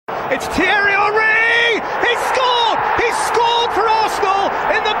It's Thierry Henry! He's scored! He's scored for Arsenal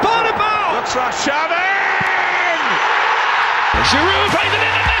in the Bernabeu! Looks like Shannon! Giroud plays it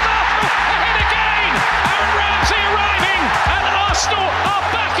in and there's Arsenal ahead again! Aaron Ramsey arriving and Arsenal are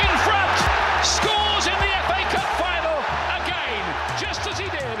back in front! Scores in the FA Cup final again, just as he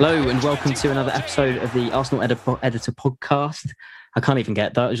did. Hello and welcome to another episode of the Arsenal Editor podcast. I can't even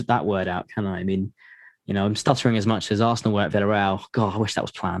get that word out, can I? I mean, you know, I'm stuttering as much as Arsenal were at Villarreal. God, I wish that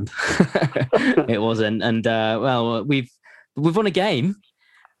was planned. It wasn't. And, well, we've won a game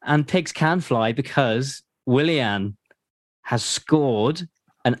and pigs can fly because Willian has scored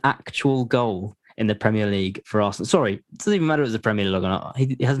an actual goal in the Premier League for Arsenal. Sorry, it doesn't even matter if it's the Premier League or not.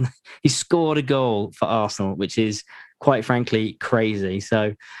 He scored a goal for Arsenal, which is quite frankly crazy.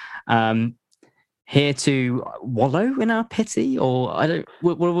 So, here to wallow in our pity, or I don't.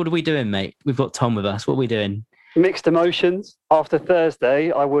 What are we doing, mate? We've got Tom with us. What are we doing? Mixed emotions. After Thursday,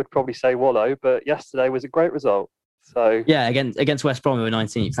 I would probably say wallow, but yesterday was a great result. So yeah, against West Brom, we were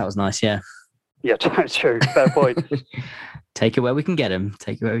 19th. That was nice. Yeah. Yeah, true. Fair point. Take it where we can get him.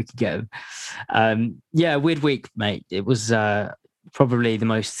 Yeah, weird week, mate. It was probably the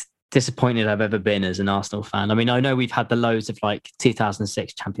most disappointed I've ever been as an Arsenal fan. I mean, I know we've had the lows of like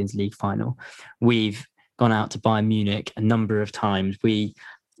 2006 Champions League final. We've gone out to Bayern Munich a number of times. We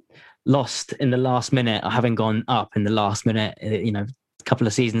lost in the last minute, having gone up in the last minute, you know, a couple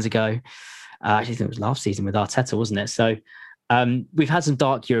of seasons ago. I actually think it was last season with Arteta, wasn't it? So we've had some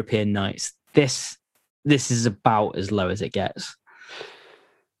dark European nights. This is about as low as it gets.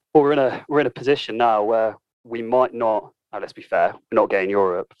 Well, we're in a position now where we might not. Now, let's be fair, we're not getting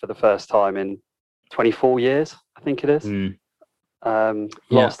Europe for the first time in 24 years, I think it is.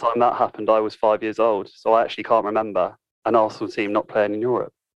 Last time that happened, I was 5 years old, so I actually can't remember an Arsenal team not playing in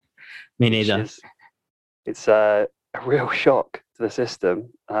Europe. Me neither. It's a real shock to the system,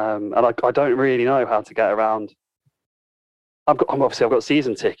 and I don't really know how to get around. I've got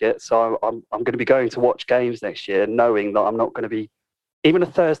season tickets, so I'm going to be going to watch games next year, knowing that I'm not going to be. Even a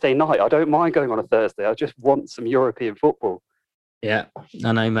Thursday night, I don't mind going on a Thursday. I just want some European football. Yeah,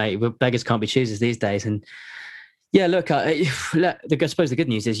 I know, mate. Beggars can't be choosers these days. And yeah, look, I suppose the good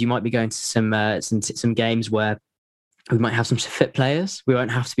news is you might be going to some games where we might have some fit players. We won't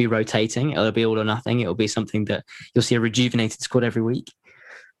have to be rotating. It'll be all or nothing. It'll be something that you'll see a rejuvenated squad every week.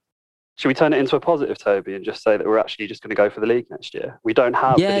 Should we turn it into a positive, Toby, and just say that we're actually just going to go for the league next year? We don't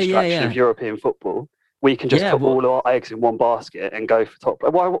have the distraction of European football. We can just put all our eggs in one basket and go for top.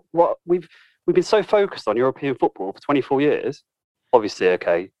 What we've been so focused on European football for 24 years. Obviously,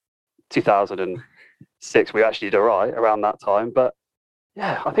 okay, 2006 we actually did all right around that time, but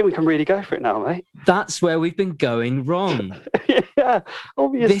yeah, I think we can really go for it now, mate. That's where we've been going wrong. Yeah,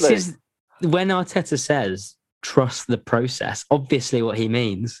 obviously. This is when Arteta says trust the process. Obviously, what he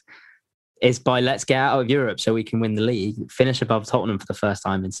means is by let's get out of Europe so we can win the league, finish above Tottenham for the first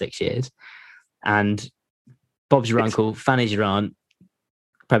time in 6 years. And Bob's your uncle, Fanny's your aunt,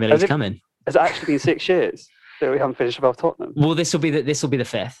 Premier League's coming. Has it actually been 6 years that we haven't finished above Tottenham? Well, this will be the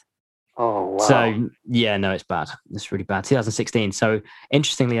fifth. Oh, wow. So, yeah, no, it's bad. It's really bad. 2016. So,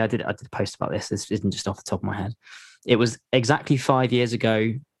 interestingly, I did a post about this. This isn't just off the top of my head. It was exactly 5 years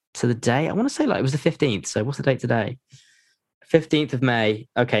ago to the day. I want to say it was the 15th. So, what's the date today? 15th of May.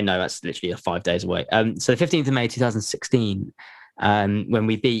 Okay, no, that's literally 5 days away. So, the 15th of May, 2016, when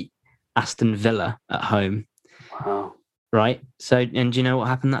we beat Aston Villa at home. Wow. Right. So, and do you know what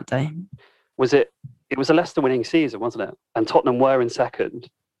happened that day? It was a Leicester winning season, wasn't it? And Tottenham were in second.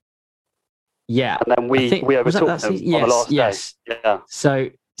 Yeah. And then we overtook them on the last day. Yeah. So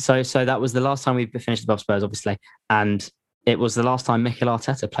that was the last time we finished above Spurs, obviously. And it was the last time Mikel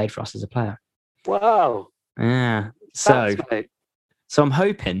Arteta played for us as a player. Wow. Yeah. So I'm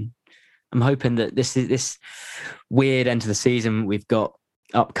hoping that this weird end of the season we've got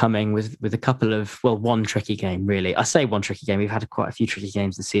upcoming with a couple of, well, one tricky game, really. I say one tricky game. We've had quite a few tricky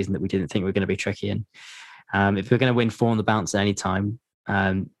games this season that we didn't think were going to be tricky. And if we're going to win 4 on the bounce at any time,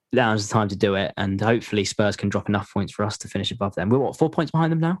 now's the time to do it. And hopefully Spurs can drop enough points for us to finish above them. We're 4 points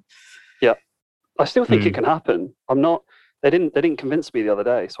behind them now? Yeah. I still think it can happen. They didn't convince me the other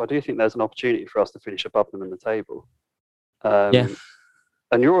day. So I do think there's an opportunity for us to finish above them in the table. And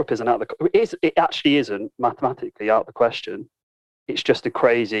Europe isn't out of the... It actually isn't mathematically out of the question. It's just a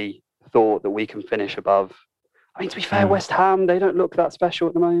crazy thought that we can finish above. I mean, to be fair, West Ham, they don't look that special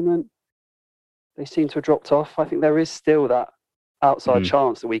at the moment. They seem to have dropped off. I think there is still that outside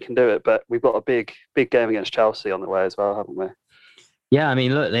chance that we can do it, but we've got a big game against Chelsea on the way as well, haven't we? Yeah, I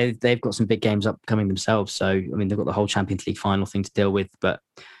mean, look, they've got some big games upcoming themselves. So, I mean, they've got the whole Champions League final thing to deal with. But,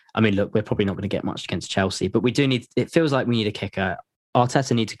 I mean, look, we're probably not going to get much against Chelsea. But we do need, it feels like we need a kicker.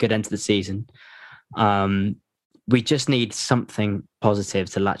 Arteta needs a good end to the season. We just need something positive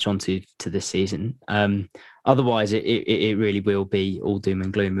to latch onto to this season. Otherwise, it really will be all doom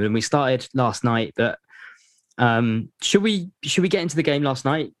and gloom. And we started last night, but should we get into the game last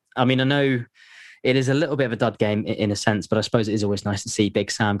night? I mean, I know it is a little bit of a dud game in a sense, but I suppose it is always nice to see Big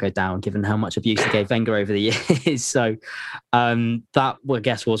Sam go down, given how much abuse he gave Wenger over the years. So that, I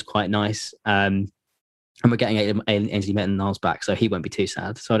guess, was quite nice. And we're getting Ainsley Maitland-Niles back, so he won't be too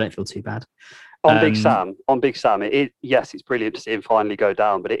sad. So I don't feel too bad. On Big Sam, yes, it's brilliant to see him finally go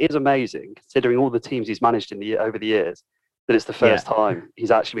down, but it is amazing considering all the teams he's managed over the years that it's the first time he's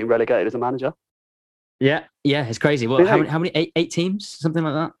actually been relegated as a manager. Yeah, it's crazy. Well, how many? Eight teams, something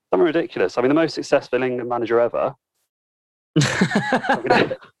like that. Something ridiculous. I mean, the most successful England manager ever.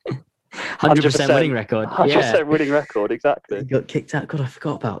 100% winning record. 100% winning record, exactly. He got kicked out. God, I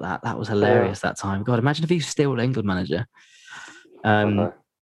forgot about that. That was hilarious that time. God, imagine if he was still England manager.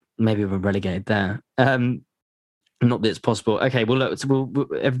 Maybe we're relegated there. Not that it's possible. Okay, well, look,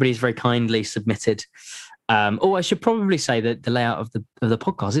 everybody's very kindly submitted. I should probably say that the layout of the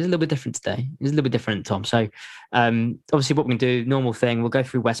podcast is a little bit different today. It's a little bit different, Tom. So, obviously, what we can do, normal thing, we'll go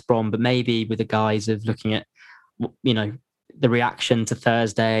through West Brom, but maybe with the guise of looking at, the reaction to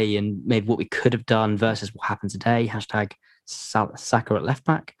Thursday and maybe what we could have done versus what happened today. Hashtag Saka at left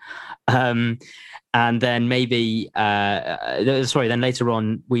back. And then maybe, then later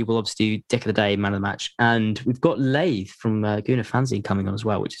on, we will obviously do Dick of the Day, Man of the Match. And we've got Lathe from Guna Fanzine coming on as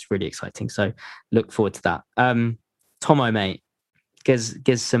well, which is really exciting. So look forward to that. Tomo, mate, give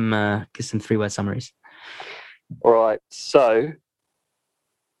some 3-word summaries. All right. So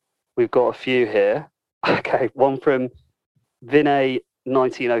we've got a few here. Okay. One from Vinay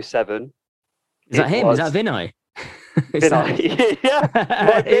 1907. Is that him? Is that Vinay? Vinay.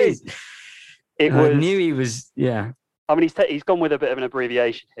 Yeah. It is. I knew he was, yeah. I mean, he's gone with a bit of an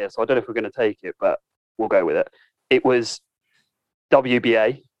abbreviation here, so I don't know if we're going to take it, but we'll go with it. It was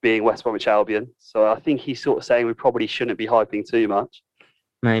WBA, being West Bromwich Albion. So I think he's sort of saying we probably shouldn't be hyping too much.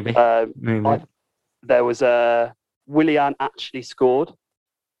 Maybe. There was Willian actually scored.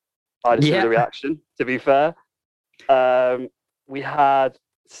 I had a similar reaction, to be fair. We had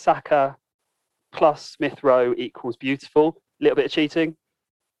Saka plus Smith Rowe equals beautiful. A little bit of cheating.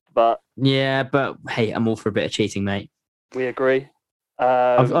 But hey, I'm all for a bit of cheating, mate. We agree.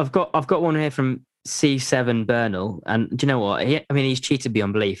 I've got one here from C7 Bernal, and do you know what? He's cheated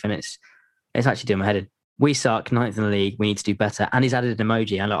beyond belief, and it's actually doing my head in. We suck, 9th in the league. We need to do better. And he's added an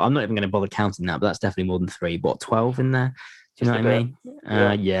emoji. And I'm not even going to bother counting that, but that's definitely more than 3. What, 12 in there? Do you know what I mean?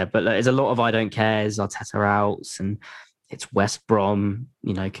 Yeah, but there's a lot of I don't cares, Arteta outs, and it's West Brom.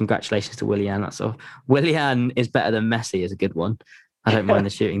 Congratulations to Willian. That sort of Willian is better than Messi is a good one. I don't mind the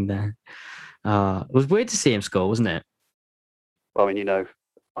shooting there. It was weird to see him score, wasn't it? Well, I mean,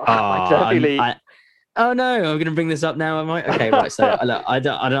 oh no, I'm going to bring this up now. Am I? Okay, right. So I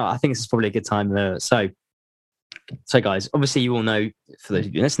don't. I think this is probably a good time. So guys, obviously you all know, for those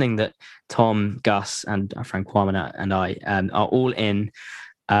of you listening, that Tom, Gus, and our friend Kwame and I are all in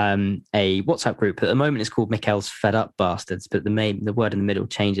a WhatsApp group. At the moment, it's called Mikel's Fed Up Bastards, but the word in the middle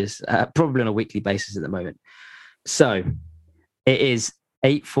changes probably on a weekly basis at the moment. So it is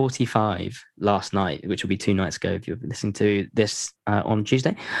 8:45 last night, which will be 2 nights ago if you've been listening to this on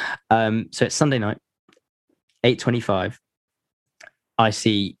Tuesday. So it's Sunday night, 8:25. I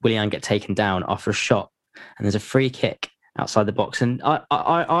see Willian get taken down after a shot, and there's a free kick outside the box. And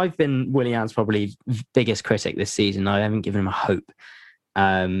I've been Willian's probably biggest critic this season. I haven't given him a hope.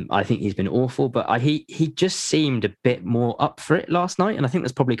 I think he's been awful, but he just seemed a bit more up for it last night, and I think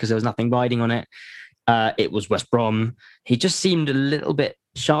that's probably because there was nothing riding on it. It was West Brom. He just seemed a little bit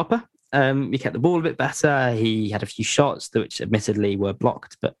sharper. He kept the ball a bit better. He had a few shots which admittedly were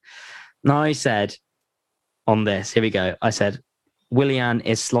blocked. But now I said on this, here we go. I said, Willian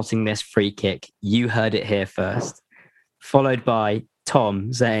is slotting this free kick. You heard it here first. Followed by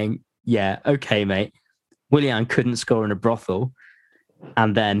Tom saying, yeah, okay, mate. Willian couldn't score in a brothel.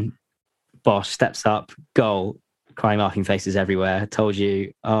 And then Bosch steps up, goal, crying laughing faces everywhere. Told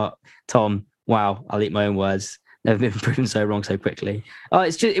you, Tom, wow, I'll eat my own words. Never been proven so wrong so quickly.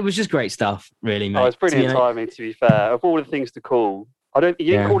 It was just great stuff, really, mate. It's brilliant timing, to be fair. Of all the things to call, you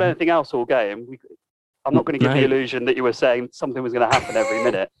didn't call anything else all game. I'm not going to give the illusion that you were saying something was going to happen every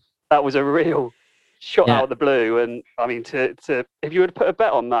minute. That was a real shot out of the blue. And I mean, if you would put a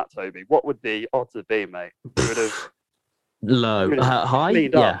bet on that, Toby, what would the odds have been, mate? You would have low, high,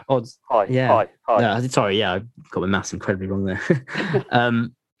 yeah, odds, high, yeah, high. Sorry, I got my maths incredibly wrong there.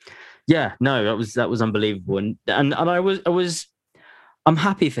 Yeah, no, that was unbelievable, and I'm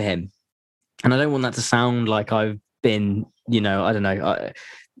happy for him, and I don't want that to sound like I've been, I don't know,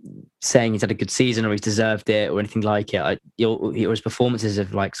 saying he's had a good season or he's deserved it or anything like it. His performances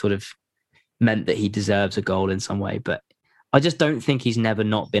have like sort of meant that he deserves a goal in some way, but I just don't think he's never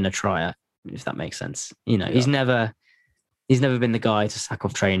not been a trier, if that makes sense. He's never been the guy to sack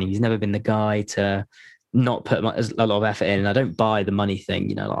off training. He's never been the guy to not put a lot of effort in. And I don't buy the money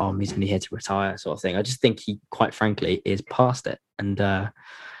thing, like, he's only here to retire sort of thing. I just think he, quite frankly, is past it. And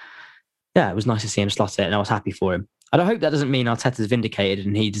it was nice to see him slot it, and I was happy for him. I hope that doesn't mean Arteta's vindicated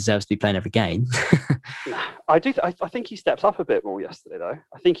and he deserves to be playing every game. I think he steps up a bit more yesterday, though.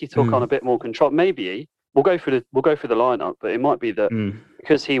 I think he took on a bit more control. Maybe we'll go through the lineup, but it might be that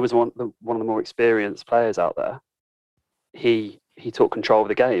because he was one of the more experienced players out there, he took control of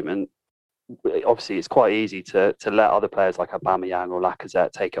the game. And obviously, it's quite easy to let other players like Aubameyang or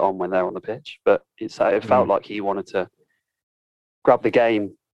Lacazette take it on when they're on the pitch. But it felt like he wanted to grab the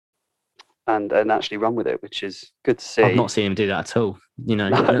game and actually run with it, which is good to see. I've not seen him do that at all.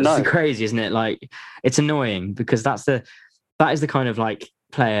 It's crazy, isn't it? Like, it's annoying because that is the kind of like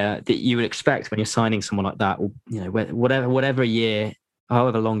player that you would expect when you're signing someone like that, or whatever year,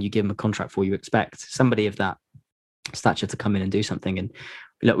 however long you give him a contract for, you expect somebody of that stature to come in and do something. And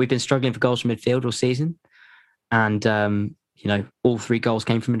look, we've been struggling for goals from midfield all season, and all 3 goals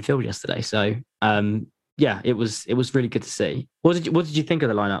came from midfield yesterday. So it was really good to see. What did you think of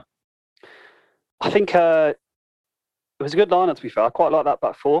the lineup? I think it was a good lineup, to be fair. I quite like that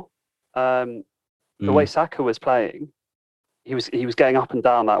back four. The way Saka was playing, he was getting up and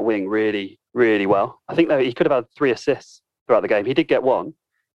down that wing really, really well. I think that he could have had 3 assists throughout the game. He did get one,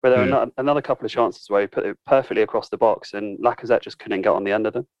 but there were another couple of chances where he put it perfectly across the box, and Lacazette just couldn't get on the end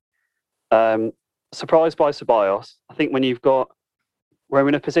of them. Surprised by Ceballos. I think we're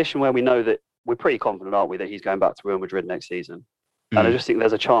in a position where we know that we're pretty confident, aren't we, that he's going back to Real Madrid next season. And I just think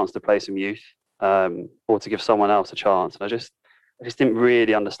there's a chance to play some youth. Or to give someone else a chance. And I just didn't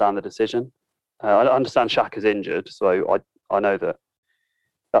really understand the decision. I understand Xhaka's injured, so I know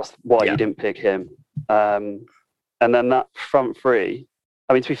that's why you didn't pick him. And then that front three,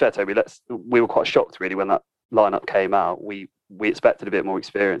 I mean, to be fair, Toby, we were quite shocked really when that lineup came out. We expected a bit more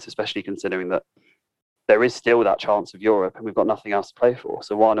experience, especially considering that there is still that chance of Europe and we've got nothing else to play for.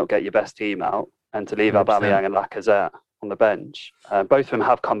 So why not get your best team out and to leave 100%. Aubameyang and Lacazette on the bench? Both of them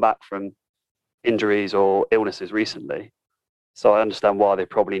have come back from injuries or illnesses recently, so I understand why they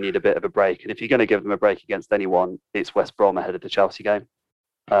probably need a bit of a break. And if you're going to give them a break against anyone, it's West Brom ahead of the Chelsea game.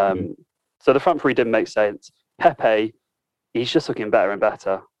 So the front three didn't make sense. Pepe, he's just looking better and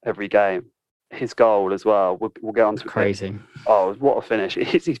better every game. His goal as well, we'll get on to crazy. Oh, what a finish.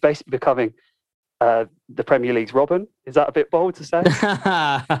 He's basically becoming the Premier League's Robin. Is that a bit bold to say?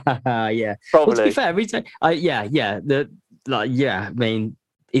 Yeah, probably. Well, to be fair, every time, I mean,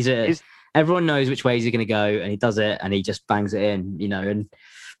 everyone knows which way he's going to go, and he does it, and he just bangs it in, and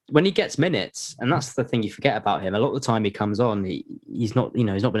when he gets minutes, and that's the thing you forget about him, a lot of the time he comes on, he's not been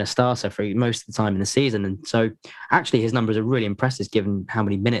a starter for most of the time in the season. And so actually his numbers are really impressive given how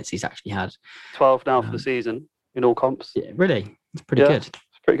many minutes he's actually had. 12 now for the season in all comps. Yeah, really. It's pretty good.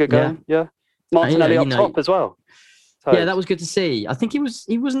 It's pretty good game. Yeah. Martinelli up top as well. So yeah, that was good to see. I think he was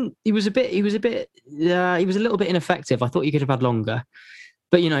a little bit ineffective. I thought he could have had longer.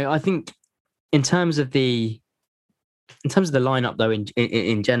 But I think in terms of the lineup, though,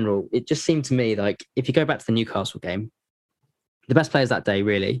 in general, it just seemed to me like if you go back to the Newcastle game, the best players that day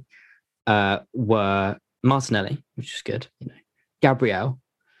really were Martinelli, which is good. Gabriel.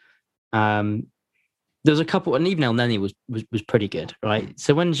 There was a couple, and even El Neni was pretty good, right?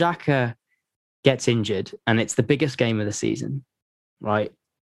 So when Xhaka gets injured, and it's the biggest game of the season, right?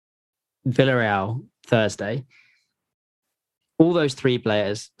 Villarreal Thursday. All those 3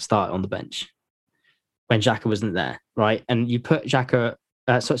 players start on the bench when Xhaka wasn't there, right? And you put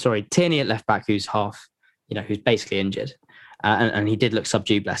Tierney at left back, who's who's basically injured. And he did look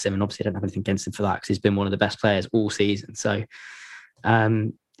subdued, bless him. And obviously I don't have anything against him for that because he's been one of the best players all season. So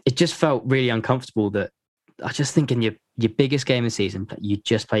it just felt really uncomfortable that I just think in your biggest game of the season, you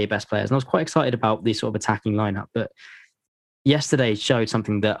just play your best players. And I was quite excited about this sort of attacking lineup. But yesterday showed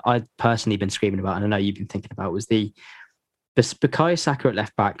something that I've personally been screaming about, and I know you've been thinking about, was the Bukayo Saka at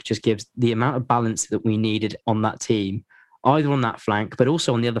left back just gives the amount of balance that we needed on that team, either on that flank, but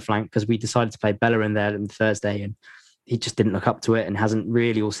also on the other flank, because we decided to play Bella in there on Thursday and he just didn't look up to it and hasn't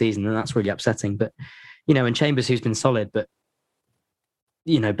really all season. And that's really upsetting. But, and Chambers, who's been solid, but,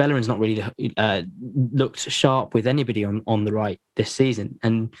 Bellerin's not really looked sharp with anybody on the right this season.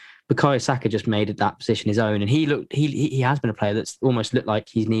 And Bukayo Saka just made that position his own. And he has been a player that's almost looked like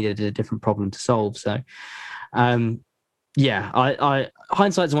he's needed a different problem to solve. So, I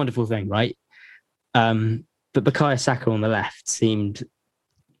hindsight's a wonderful thing, right? but Bukayo Saka on the left seemed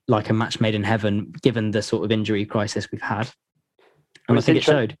like a match made in heaven, given the sort of injury crisis we've had. And I think it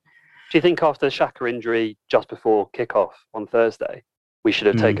showed. Do you think after the Xhaka injury just before kickoff on Thursday, we should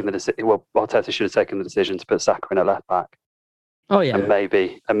have taken the decision? Well, Arteta should have taken the decision to put Saka in at left back. Oh yeah, and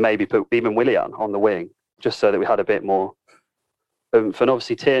maybe put even Willian on the wing, just so that we had a bit more. And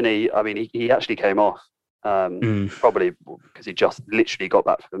obviously Tierney, I mean, he actually came off probably because he just literally got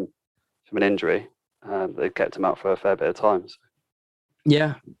back from an injury. They kept him out for a fair bit of time. So.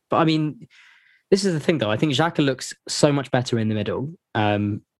 Yeah, but I mean, this is the thing though. I think Xhaka looks so much better in the middle.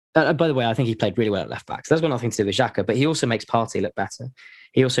 By the way, I think he played really well at left back. So that's got nothing to do with Xhaka, but he also makes Partey look better.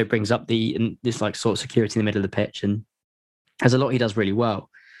 He also brings up this like sort of security in the middle of the pitch, and has a lot he does really well.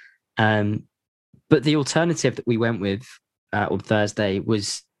 But the alternative that we went with on Thursday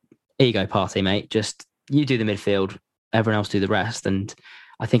was, here you go, Partey, mate. Just you do the midfield, everyone else do the rest. And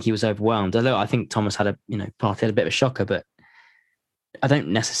I think he was overwhelmed. Although I think Thomas had Partey had a bit of a shocker, but I don't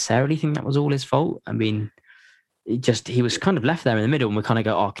necessarily think that was all his fault. I mean, he was kind of left there in the middle, and we kind of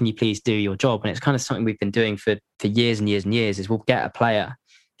go, oh, can you please do your job? And it's kind of something we've been doing for years and years and years, is we'll get a player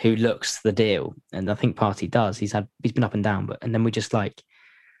who looks the deal. And I think Partey does. He's been up and down, and then we just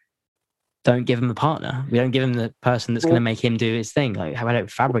don't give him a partner. We don't give him the person that's going to make him do his thing. Like how about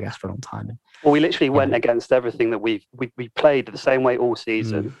Fabregas for a long time? Well, we literally went against everything that we played the same way all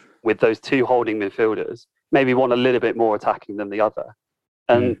season with those two holding midfielders. Maybe one a little bit more attacking than the other.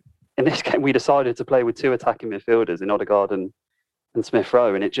 And in this game, we decided to play with two attacking midfielders in Odegaard and Smith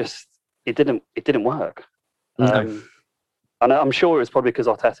Rowe, and it didn't work. No. And I'm sure it was probably because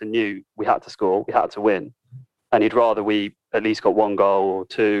Arteta knew we had to score, we had to win, and he'd rather we at least got one goal or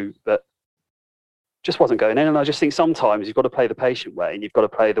two, but just wasn't going in. And I just think sometimes you've got to play the patient way, and you've got to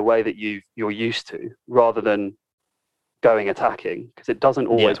play the way that you're used to, rather than going attacking, because it doesn't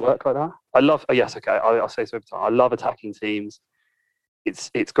always work like that. I'll say so every time. I love attacking teams.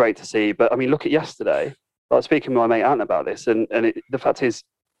 It's great to see, but I mean, look at yesterday. I was speaking with my mate Ant about this, and the fact is,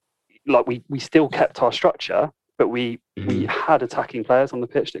 like we still kept our structure, but we had attacking players on the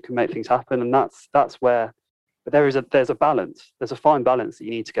pitch that can make things happen, and that's where. But there's a balance. There's a fine balance that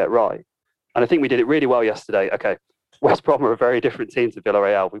you need to get right, and I think we did it really well yesterday. Okay, West Brom are a very different team to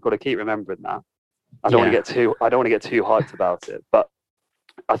Villarreal. We've got to keep remembering that. I don't want to get too hyped about it, but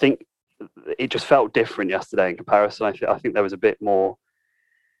I think it just felt different yesterday in comparison. I think there was a bit more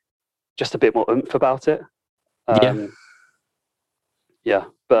oomph about it. But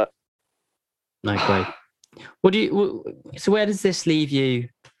no, great. So where does this leave you?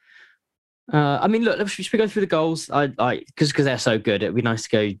 I mean, look, should we go through the goals? Because they're so good, it'd be nice to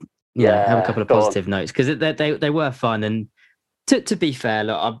go, have a couple of positive notes, because they were fun. And to be fair,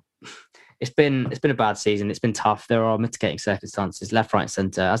 look, it's been a bad season. It's been tough. There are mitigating circumstances, left, right, and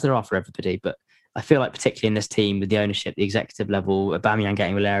centre, as there are for everybody. But I feel like particularly in this team, with the ownership, the executive level, Aubameyang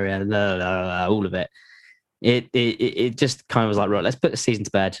getting malaria, all of it, it just kind of was like, right, let's put the season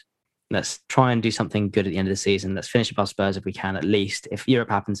to bed. Let's try and do something good at the end of the season. Let's finish above Spurs if we can, at least. If Europe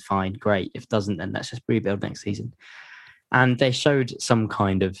happens, fine, great. If it doesn't, then let's just rebuild next season. And they showed some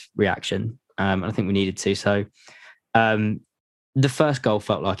kind of reaction. And I think we needed to. So the first goal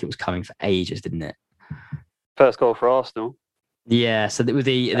felt like it was coming for ages, didn't it? First goal for Arsenal. Yeah, so with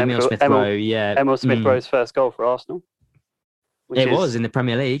the Emil Smith Rowe, Emil Smith Rowe's first goal for Arsenal. It was in the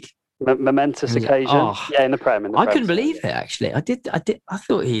Premier League. Momentous occasion. In the Prem. I couldn't believe it, actually. I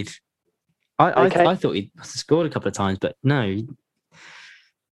thought he'd. I thought he must have scored a couple of times, but no.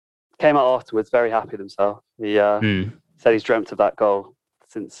 Came out afterwards, very happy with himself. He said he's dreamt of that goal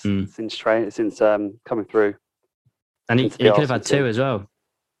since coming through. And he could have had two as well.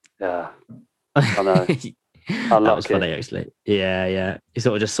 Yeah, I know. That was funny, actually. Yeah. He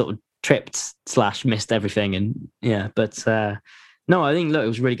sort of tripped / missed everything, and but no, I think it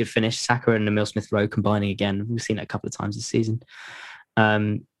was a really good finish. Saka and Emil Smith Rowe combining again. We've seen it a couple of times this season.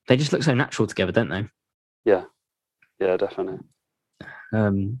 They just look so natural together, don't they? Yeah, definitely.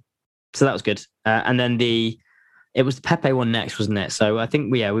 So that was good. And then it was the Pepe one next, wasn't it? So I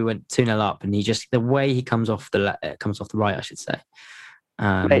think we went 2-0 up, and the way he comes off the right, I should say.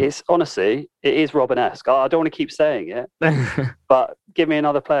 It's honestly, it is Robin-esque. I don't want to keep saying it, but give me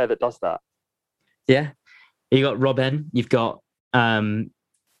another player that does that. Yeah, you got Robin. You've got Damien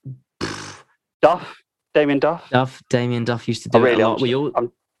Duff. Damien Duff used to do it a lot.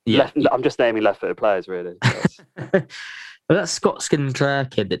 I'm just naming left-footed players, really. Well, that's Scott Sinclair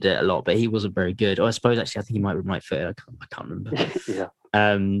kid that did it a lot, but he wasn't very good. Or I suppose actually, I think he might be right-footed. I can't remember. Yeah.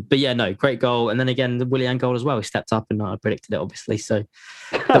 But yeah, no, great goal. And then again, the Willian goal as well. He stepped up, and I predicted it, obviously. So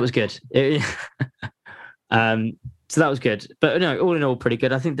that was good. So that was good. But no, all in all, pretty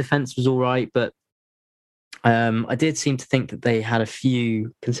good. I think defence was all right, but I did seem to think that they had a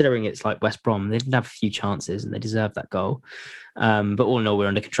few, considering it's like West Brom, they did have a few chances and they deserved that goal. But all in all, we're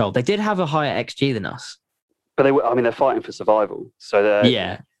under control. They did have a higher XG than us. But they're fighting for survival. So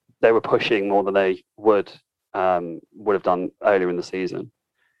they were pushing more than they would have done earlier in the season.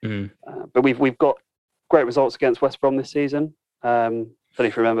 But we've got great results against West Brom this season. Don't know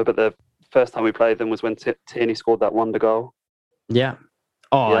if you remember, but the first time we played them was when Tierney scored that wonder goal. Yeah.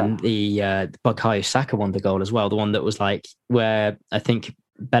 Oh, yeah. And the Bukayo Saka wonder goal as well. The one that was like where I think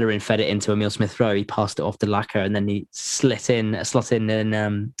Bellerin fed it into Emile Smith Rowe. He passed it off to Laka and then he slot in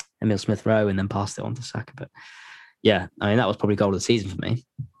Emile Smith Rowe and then passed it on to Saka. But yeah, I mean, that was probably goal of the season for me.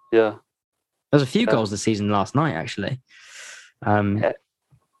 Yeah. There was a few goals this season last night, actually. The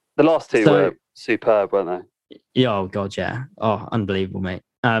last two were superb, weren't they? Yeah, oh, God, yeah. Oh, unbelievable, mate.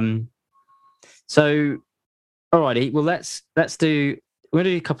 So, alrighty. Well, let's do... We're going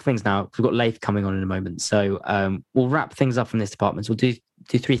to do a couple of things now. We've got Leif coming on in a moment. So we'll wrap things up from this department. So we'll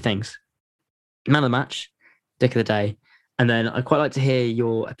do three things. Man of the match, dick of the day. And then I'd quite like to hear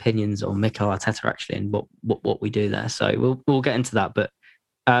your opinions on Mikel Arteta, actually, and what we do there. So we'll get into that. But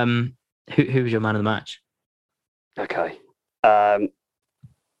who was your man of the match? Okay. I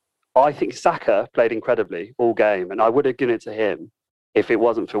think Saka played incredibly all game. And I would have given it to him if it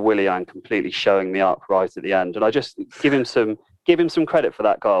wasn't for Willian completely showing me up right at the end. And I just give him some credit for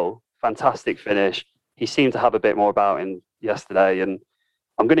that goal. Fantastic finish. He seemed to have a bit more about him yesterday, and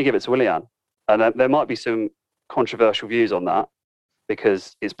I'm going to give it to Willian. And there might be some controversial views on that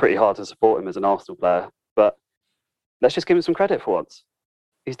because it's pretty hard to support him as an Arsenal player. But let's just give him some credit for once.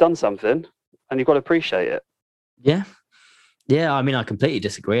 He's done something, and you've got to appreciate it. Yeah. Yeah, I mean, I completely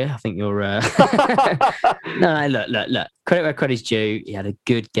disagree. I think you're... No, look. Credit where credit's due. He had a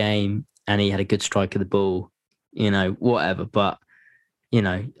good game, and he had a good strike of the ball. Whatever. But,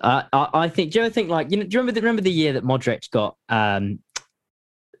 I think... Do you ever think, like... do you remember the year that Modric got Ballon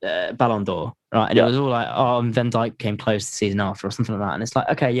d'Or? Right? And it was all like, and Van Dijk came close the season after or something like that. And it's like,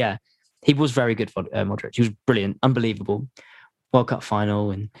 okay, yeah, he was very good for Modric. He was brilliant, unbelievable. World Cup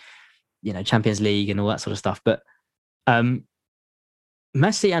final and, Champions League and all that sort of stuff. But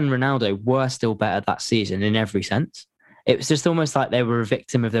Messi and Ronaldo were still better that season in every sense. It was just almost like they were a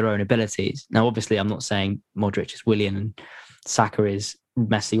victim of their own abilities. Now, obviously, I'm not saying Modric is Willian and Saka is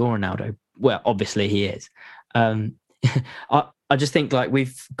Messi or Ronaldo. Well, obviously he is. I just think like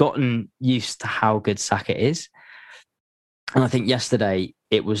we've gotten used to how good Saka is. And I think yesterday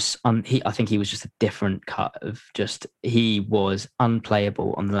it was, I think he was just a different cut of he was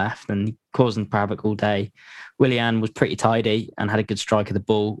unplayable on the left and causing havoc all day. Willian was pretty tidy and had a good strike of the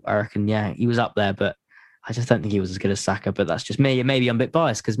ball. I reckon, yeah, he was up there, but I just don't think he was as good as Saka. But that's just me. And maybe I'm a bit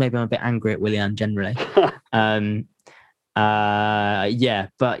biased because maybe I'm a bit angry at Willian generally. I know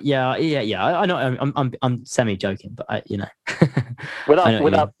I'm semi joking, but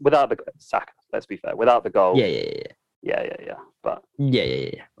without the Saka, let's be fair, without the goal. Yeah. But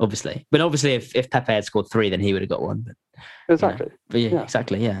obviously. But obviously if Pepe had scored 3, then he would have got 1. But exactly.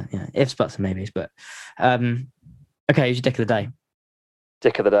 Exactly. Yeah. Ifs, buts, and maybes. But okay, who's your dick of the day?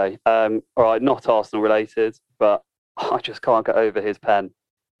 Dick of the day. All right, not Arsenal related, but I just can't get over his pen.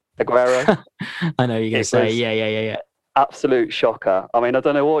 Aguero. I know you're going to say, yeah. Absolute shocker. I mean, I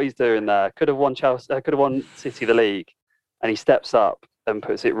don't know what he's doing there. Could have won City the league, and he steps up and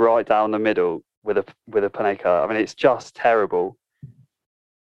puts it right down the middle with a Panenka. I mean, it's just terrible.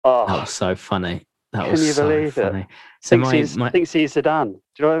 Oh, that was so funny. Can you believe it? So thinks he's Zidane. Do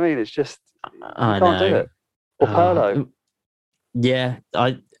you know what I mean? It's just you can't do it. Or Pirlo. Yeah,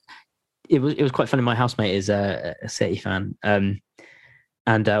 it was quite funny. My housemate is a City fan, and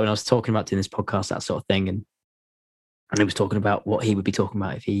when I was talking about doing this podcast, that sort of thing, and he was talking about what he would be talking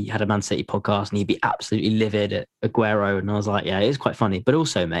about if he had a Man City podcast, and he'd be absolutely livid at Aguero, and I was like, yeah, it is quite funny, but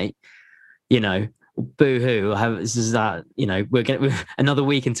also, mate, boo-hoo. We're getting another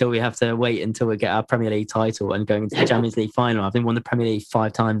week until we have to wait until we get our Premier League title and going into the Champions League final. I've been won the Premier League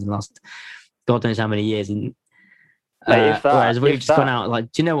 5 times in the last God knows how many years, and whereas we've just gone out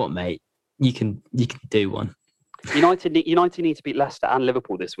like, do you know what, mate? You can do one. United need to beat Leicester and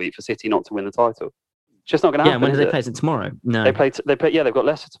Liverpool this week for City not to win the title. It's just not going to happen. Yeah, when do they play? Is it tomorrow? No, they play. Yeah, they've got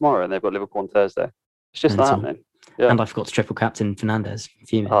Leicester tomorrow and they've got Liverpool on Thursday. It's just not happening. Yeah. And I forgot to triple captain Fernandes.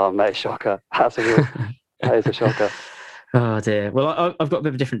 Oh, mate, shocker! That is a shocker. Oh dear. Well, I've got a bit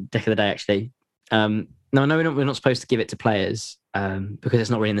of a different dick of the day actually. No, we're not supposed to give it to players because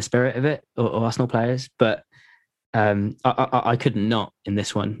it's not really in the spirit of it or Arsenal players, but. I couldn't not in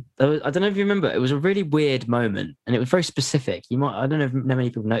this one. I don't know if you remember. It was a really weird moment, and it was very specific. I don't know if many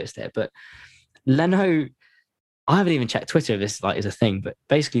people noticed it, but Leno I haven't even checked Twitter if this is a thing, but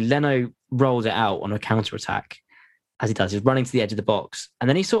basically Leno rolls it out on a counter attack as he does. He's running to the edge of the box, and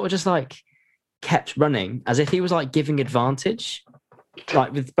then he sort of just kept running as if he was giving advantage,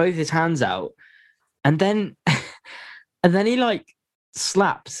 with both his hands out, and then he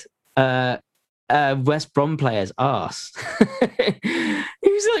slapped West Brom player's ass.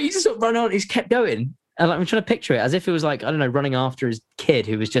 He just sort of run on. He's kept going. And I'm trying to picture it as if it was I don't know, running after his kid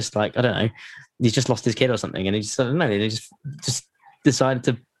who was just I don't know, he's just lost his kid or something, and he just I don't know, he just decided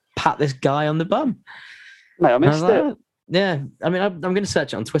to pat this guy on the bum. Mate, I missed it. Yeah, I mean, I'm going to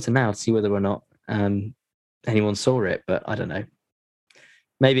search it on Twitter now to see whether or not anyone saw it, but I don't know.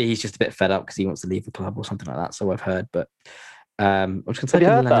 Maybe he's just a bit fed up because he wants to leave the club or something like that. So I've heard, but I'm just going to type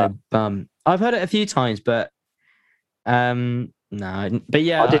in Leno bum. I've heard it a few times, but no. But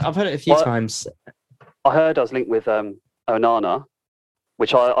yeah, I've heard it a few times. I heard I was linked with Onana,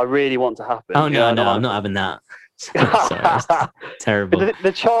 which I really want to happen. Oh no, I'm not having that. Sorry, that's terrible.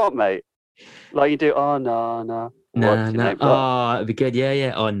 The chant, mate. You do, oh no. Oh, it'd be good.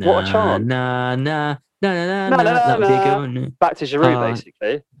 Yeah. Oh no. What a chant. No. That would be a good one. Back to Giroud,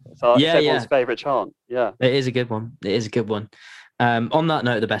 basically. So it's everyone's yeah. favourite chant. Yeah. It is a good one. On that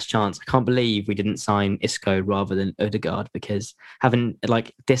note, the best chance. I can't believe we didn't sign Isco rather than Odegaard, because having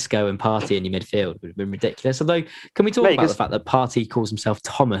Disco and Partey in your midfield would have been ridiculous. Although, can we talk about the fact that Partey calls himself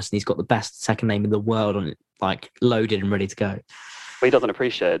Thomas and he's got the best second name in the world on it, loaded and ready to go? Well, he doesn't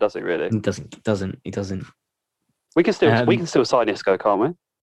appreciate it, does he? Really? He doesn't. We can still sign Isco, can't we?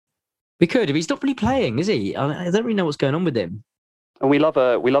 We could, but he's not really playing, is he? I don't really know what's going on with him. And we love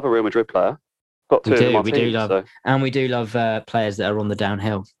a Real Madrid player. Got two of them on team, and we do love players that are on the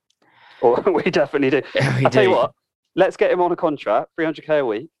downhill. We definitely do. Yeah, tell you what, let's get him on a contract, 300k a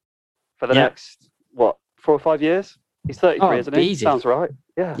week for the next 4 or 5 years. He's 33, isn't he? Easy. Sounds right.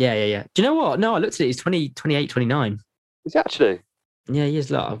 Yeah. Yeah. Do you know what? No, I looked at it. He's 28, 29. Is he actually? Yeah, he is.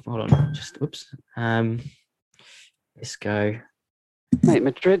 Hold on. Whoops. Let's go. Mate,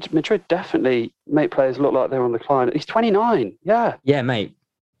 Madrid definitely make players look like they're on the decline. He's 29. Yeah. Yeah, mate.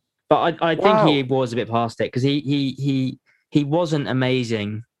 But I think he was a bit past it, because he wasn't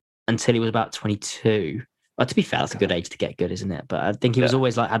amazing until he was about 22. Well, to be fair, that's a good age to get good, isn't it? But I think he was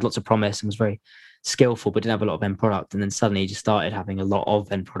always had lots of promise and was very skillful, but didn't have a lot of end product. And then suddenly he just started having a lot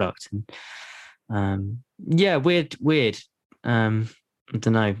of end product. And weird. I don't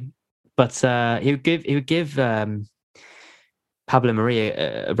know. But he would give Pablo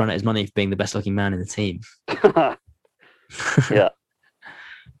Maria a run at his money for being the best looking man in the team. Yeah.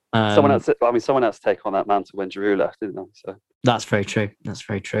 Someone else to take on that mantle when Giroud left, didn't they? So that's very true. Yeah.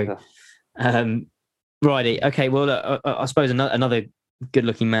 Righty. Okay. Well, I suppose another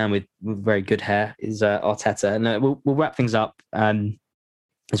good-looking man with very good hair is Arteta, and we'll wrap things up. As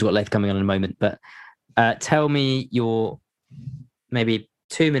we've got Leif coming on in a moment, but tell me your maybe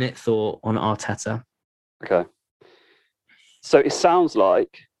 2-minute thought on Arteta. Okay. So it sounds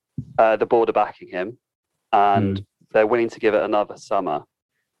like the board are backing him, and they're willing to give it another summer.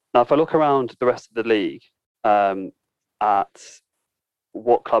 Now, if I look around the rest of the league at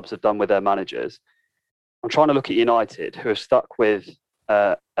what clubs have done with their managers, I'm trying to look at United, who are stuck with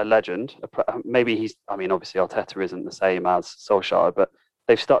a legend. Obviously Arteta isn't the same as Solskjaer, but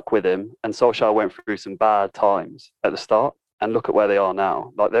they've stuck with him, and Solskjaer went through some bad times at the start, and look at where they are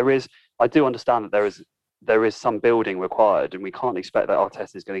now. I do understand that there is some building required, and we can't expect that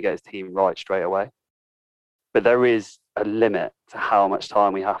Arteta is going to get his team right straight away. But there is a limit to how much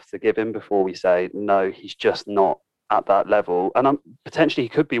time we have to give him before we say, no, he's just not at that level. And potentially he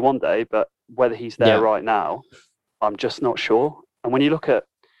could be one day, but whether he's there right now, I'm just not sure. And when you look at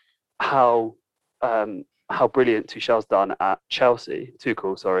how brilliant Tuchel's done at Chelsea,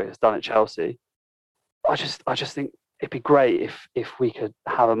 Tuchel has done at Chelsea, I just think it'd be great if we could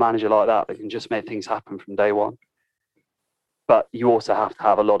have a manager like that can just make things happen from day one. But you also have to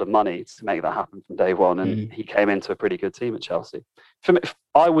have a lot of money to make that happen from day one. And he came into a pretty good team at Chelsea. For me,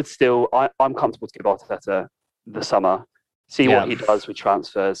 I'm comfortable to give Arteta the summer, see what he does with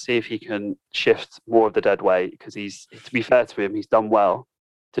transfers, see if he can shift more of the dead weight, because to be fair to him, he's done well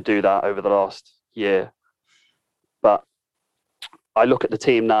to do that over the last year. But I look at the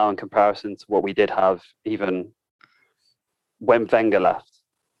team now in comparison to what we did have even when Wenger left.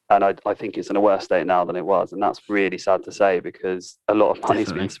 And I think it's in a worse state now than it was, and that's really sad to say, because a lot of money's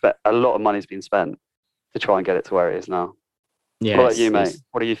been spent. A lot of money's been spent to try and get it to where it is now. Yeah. What about you, mate?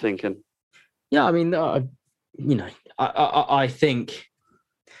 What are you thinking? Yeah, I mean, I think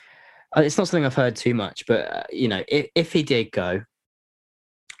it's not something I've heard too much, but if he did go,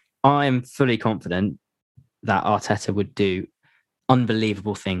 I'm fully confident that Arteta would do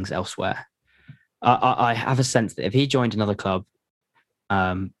unbelievable things elsewhere. I have a sense that if he joined another club,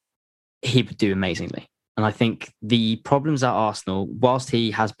 he would do amazingly. And I think the problems at Arsenal, whilst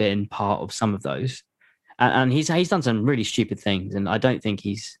he has been part of some of those, and he's done some really stupid things, and I don't think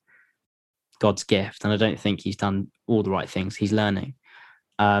he's God's gift, and I don't think he's done all the right things. He's learning.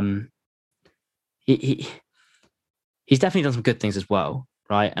 He's definitely done some good things as well,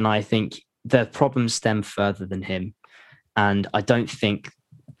 right? And I think the problems stem further than him, and I don't think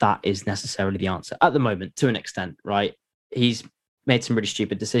that is necessarily the answer at the moment, to an extent, right? He's made some really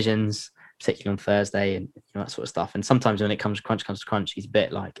stupid decisions, particularly on Thursday, and that sort of stuff. And sometimes when it comes to crunch, he's a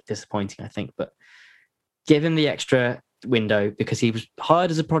bit like disappointing, I think. But give him the extra window because he was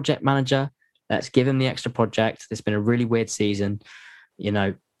hired as a project manager. Let's give him the extra project. It's been a really weird season.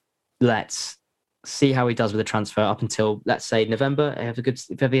 Let's see how he does with the transfer up until, let's say, November.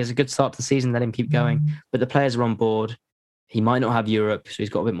 If he has a good start to the season, let him keep going. But the players are on board. He might not have Europe, so he's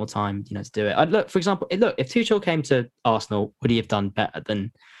got a bit more time, to do it. Look, for example, if Tuchel came to Arsenal, would he have done better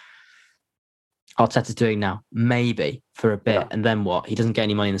than Arteta's doing now? Maybe for a bit. Yeah. And then what? He doesn't get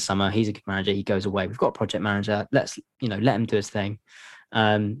any money in the summer. He's a good manager. He goes away. We've got a project manager. Let's, let him do his thing.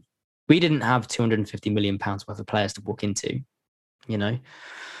 We didn't have £250 million worth of players to walk into,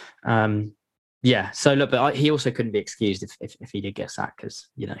 Yeah. So look, but he also couldn't be excused if he did get sacked because,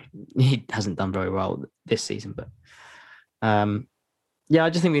 he hasn't done very well this season. But I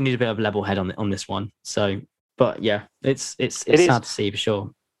just think we need a bit of a level head on this one. So, but yeah, it's sad to see for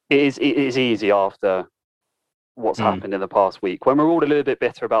sure. It is easy after what's happened in the past week when we're all a little bit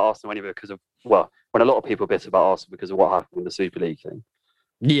bitter about Arsenal anyway when a lot of people are bitter about Arsenal because of what happened in the Super League thing.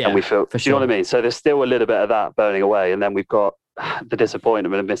 Yeah, and we feel, for sure. You know what I mean? So there's still a little bit of that burning away, and then we've got the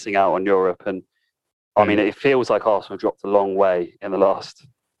disappointment of missing out on Europe. And I mean, it feels like Arsenal dropped a long way in the last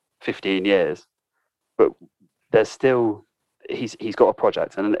 15 years, but there's still he's got a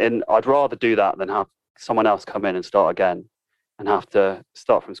project, and I'd rather do that than have someone else come in and start again and have to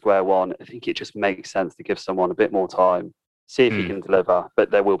start from square one. I think it just makes sense to give someone a bit more time, see if he can deliver, but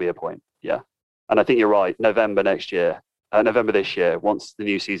there will be a point. Yeah. And I think you're right. November this year, once the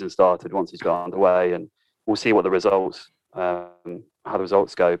new season started, once he's got underway, and we'll see what the results, how the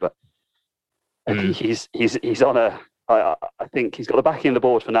results go. But I think he's on I think he's got the backing of the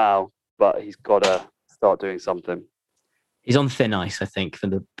board for now, but he's got to start doing something. He's on thin ice, I think,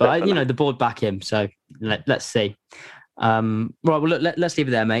 but the board back him. So let's see. Right, well, look, let's leave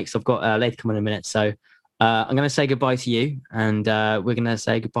it there, mate. So I've got Laith coming in a minute. So I'm going to say goodbye to you, and we're going to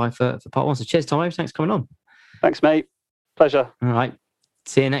say goodbye for part one. So cheers, Tomo. Thanks for coming on. Thanks, mate. Pleasure. All right.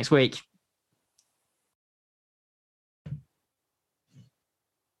 See you next week.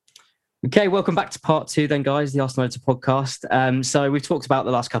 Okay, welcome back to part two then, guys, the Arsenal Editor podcast. So we've talked about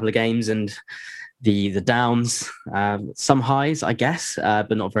the last couple of games and the downs, some highs, I guess,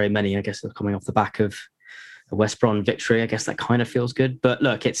 but not very many. I guess coming off the back of a West Brom victory, I guess that kind of feels good. But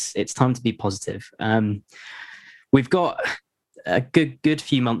look, it's time to be positive. We've got a good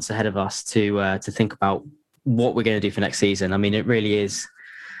few months ahead of us to think about what we're going to do for next season. I mean, it really is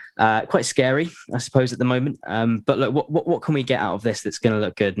quite scary, I suppose, at the moment. But look, what can we get out of this that's going to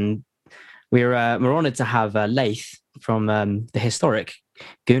look good? And we're honoured to have Laith from the historic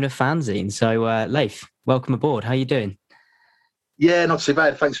Gooner fanzine. So, Laith, welcome aboard. How are you doing? Yeah, not too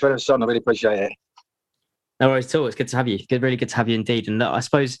bad. Thanks for having us on. I really appreciate it. No worries at all. It's good to have you. Really good to have you indeed. And look, I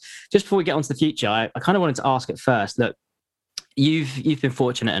suppose just before we get on to the future, I kind of wanted to ask at first. Look, you've been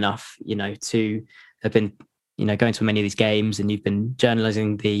fortunate enough, to have been, going to many of these games, and you've been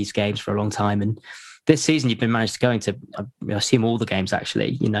journalising these games for a long time. And this season, you've been managed to go into, I assume, all the games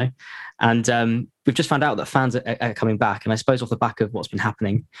actually, And we've just found out that fans are coming back. And I suppose off the back of what's been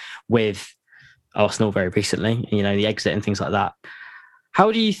happening with Arsenal very recently, the exit and things like that.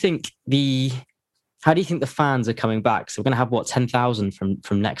 How do you think the fans are coming back? So we're going to have 10,000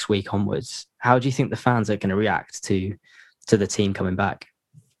 from next week onwards. How do you think the fans are going to react to the team coming back?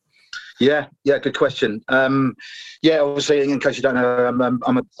 Yeah, good question. Obviously, in case you don't know,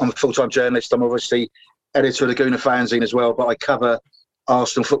 I'm a full-time journalist. I'm obviously editor of the Gooner fanzine as well, but I cover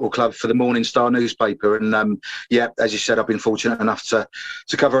Arsenal Football Club for the Morning Star newspaper. And as you said, I've been fortunate enough to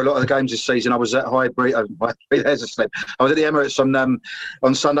cover a lot of the games this season. I was at Highbury. There's a slip. I was at the Emirates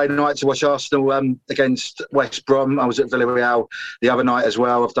on Sunday night to watch Arsenal against West Brom. I was at Villarreal the other night as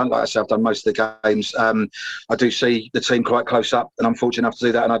well. I've done most of the games. I do see the team quite close up, and I'm fortunate enough to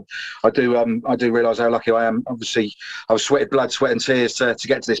do that. And I do realise how lucky I am. Obviously, I've sweated blood, sweat, and tears to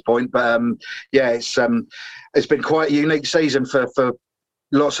get to this point. But it's been quite a unique season for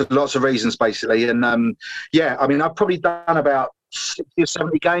lots of reasons, basically. And I've probably done about 60 or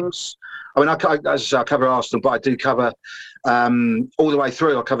 70 games. I mean, I cover Arsenal, but I do cover all the way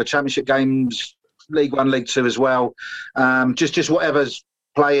through. I cover Championship games, League One, League Two as well. Just whatever's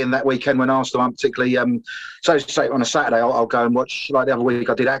playing that weekend when Arsenal aren't particularly. So say on a Saturday, I'll go and watch. Like the other week,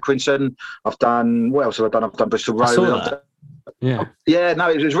 I did Accrington. I've done. What else have I done? I've done Bristol Road. Yeah, no,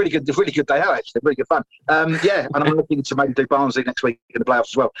 it was really good. A really good day out, actually. Really good fun. Yeah, and I'm looking to maybe do Barnsley next week in the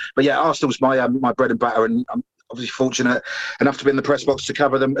playoffs as well. But yeah, Arsenal's my bread and butter, and I'm obviously fortunate enough to be in the press box to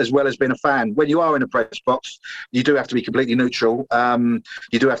cover them as well as being a fan. When you are in a press box, you do have to be completely neutral.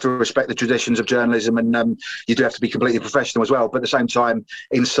 You do have to respect the traditions of journalism, and you do have to be completely professional as well. But at the same time,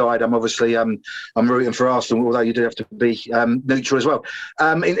 inside, I'm obviously I'm rooting for Arsenal, although you do have to be neutral as well.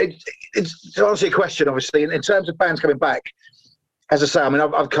 To answer your question, obviously, in terms of fans coming back, as I say, I mean,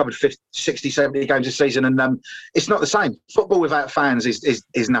 I've covered 50, 60, 70 games this season, and it's not the same. Football without fans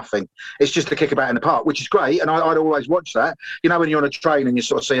is nothing. It's just a kickabout in the park, which is great, and I'd always watch that. You know, when you're on a train and you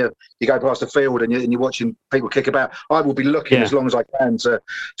sort of see you go past a field and you're watching people kick about, I will be looking as long as I can to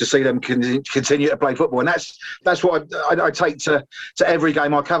see them continue to play football, and that's what I take to every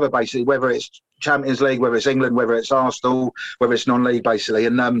game I cover, basically, whether it's Champions League, whether it's England, whether it's Arsenal, whether it's non-league, basically.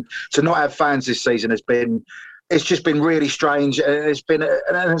 And to not have fans this season it's just been really strange. It's been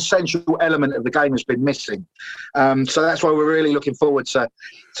an essential element of the game has been missing. So that's why we're really looking forward to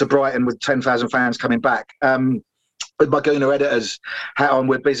Brighton with 10,000 fans coming back. With my Gooner editors hat on,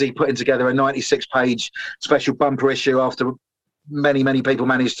 we're busy putting together a 96-page special bumper issue after many people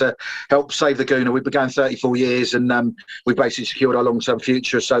managed to help save the Gooner. We've been going 34 years, and we basically secured our long-term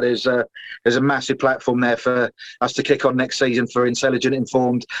future. So there's a massive platform there for us to kick on next season for intelligent,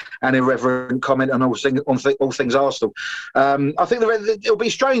 informed, and irreverent comment on all things Arsenal. I think it'll be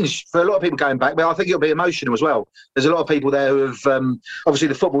strange for a lot of people going back, but I think it'll be emotional as well. There's a lot of people there who have obviously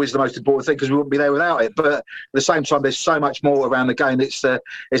the football is the most important thing because we wouldn't be there without it. But at the same time, there's so much more around the game. It's the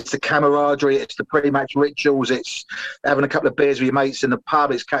camaraderie, it's the pre-match rituals, it's having a couple of beers with your mates in the pub,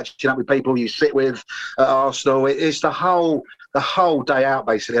 it's catching up with people you sit with at Arsenal. It's the whole day out,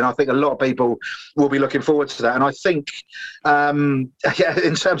 basically, and I think a lot of people will be looking forward to that. And I think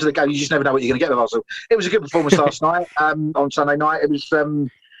in terms of the game, you just never know what you're going to get with Arsenal. It was a good performance last night on Sunday night. It was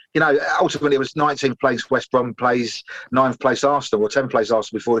ultimately it was 19th place West Brom plays 9th place Arsenal, or 10th place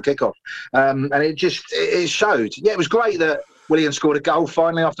Arsenal before the kickoff, and it showed. Yeah, it was great that Willian scored a goal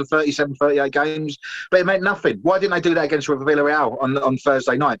finally after 37, 38 games, but it meant nothing. Why didn't they do that against Villarreal on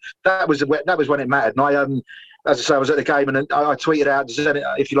Thursday night? That was when it mattered. And I, as I say, I was at the game and I tweeted out,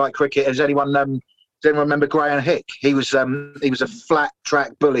 if you like cricket, does anyone remember Graham Hick? He was a flat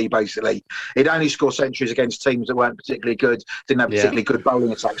track bully, basically. He'd only score centuries against teams that weren't particularly good, didn't have particularly good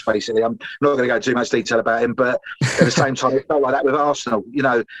bowling attacks, basically. I'm not going to go too much detail about him, but at the same time, it felt like that with Arsenal. You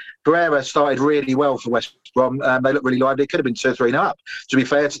know, Pereira started really well for West Brom. They looked really lively. It could have been 2-3-0 up, to be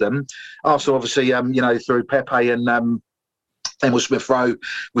fair to them. Arsenal, obviously, through Pepe and Emil Smith-Rowe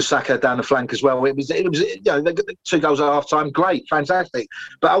with Saka down the flank as well. It was the 2 goals at half time, great, fantastic.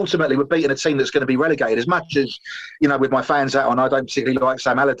 But ultimately, we're beating a team that's going to be relegated. As much as, with my fans out on, I don't particularly like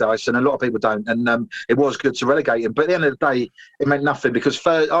Sam Allardyce, and a lot of people don't. And it was good to relegate him. But at the end of the day, it meant nothing because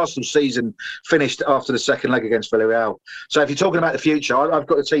Arsenal's season finished after the second leg against Villarreal. So if you're talking about the future, I've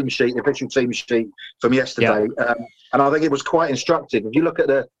got the official team sheet from yesterday. Yeah. And I think it was quite instructive. If you look at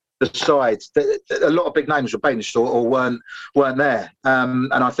the sides, a lot of big names were benched or weren't there,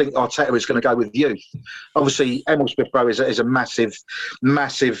 and I think Arteta is going to go with youth. Obviously, Emil Smith-Rowe is a massive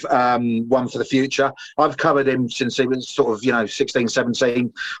one for the future. I've covered him since he was sort of 16,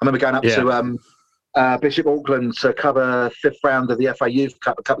 17. I remember going up to Bishop Auckland to cover 5th round of the FA Youth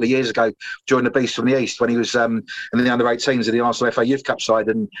Cup a couple of years ago during the Beast from the East when he was in the under-18s of the Arsenal FA Youth Cup side,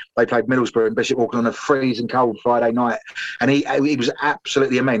 and they played Middlesbrough in Bishop Auckland on a freezing cold Friday night, and he was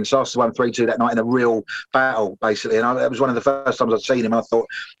absolutely immense. Arsenal won 3-2 that night in a real battle, basically, and it was one of the first times I'd seen him. I thought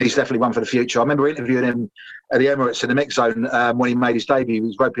he's definitely one for the future. I remember interviewing him at the Emirates in the mix zone when he made his debut,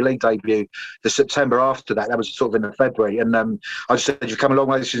 his rugby league debut, the September after that. That was sort of in February. And I just said, "You've come a long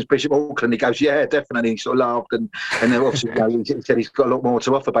way since Bishop Auckland." He goes, "Yeah, definitely." He sort of laughed, and then obviously he said he's got a lot more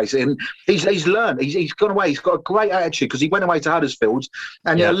to offer, basically. And he's learned. He's gone away. He's got a great attitude because he went away to Huddersfield.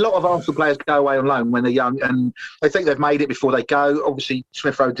 And a lot of Arsenal players go away on loan when they're young, and they think they've made it before they go. Obviously,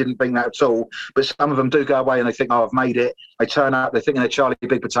 Smith-Rowe didn't think that at all. But some of them do go away and they think, "Oh, I've made it." They turn up. They're thinking they're Charlie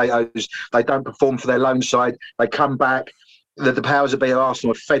Big Potatoes. They don't perform for their loan side. They come back. The powers that be of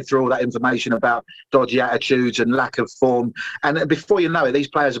Arsenal have fed through all that information about dodgy attitudes and lack of form. And before you know it, these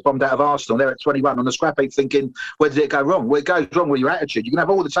players are bombed out of Arsenal. They're at 21 on the scrap heap thinking, where did it go wrong? Well, it goes wrong with your attitude. You can have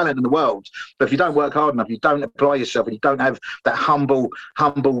all the talent in the world, but if you don't work hard enough, you don't apply yourself, and you don't have that humble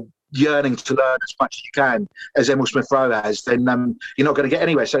yearning to learn as much as you can, as Emil Smith-Rowe has, then you're not going to get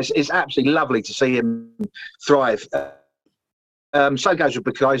anywhere. So it's absolutely lovely to see him thrive. So goes with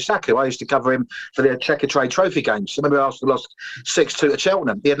Bukayo Saka. I used to cover him for the Checkatrade Trophy games. I remember Arsenal lost 6-2 to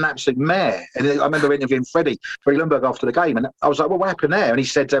Cheltenham. He had an absolute mare. And I remember interviewing Freddie Lundberg after the game. And I was like, well, what happened there? And he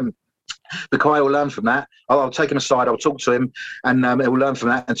said, Bukayo will learn from that. I'll take him aside. I'll talk to him, and he'll learn from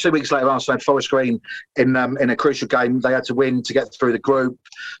that. And 2 weeks later, Arsenal had Forest Green in a crucial game. They had to win to get through the group.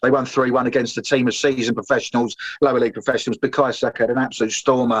 They won 3-1 against a team of seasoned professionals, lower league professionals. Bukayo Saka had an absolute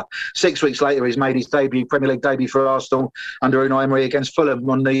stormer. 6 weeks later, he's made his Premier League debut for Arsenal under Unai Emery against Fulham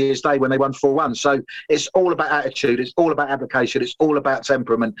on New Year's Day when they won 4-1. So it's all about attitude. It's all about application. It's all about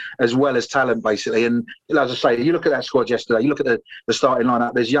temperament as well as talent, basically. And as I say, you look at that squad yesterday. You look at the starting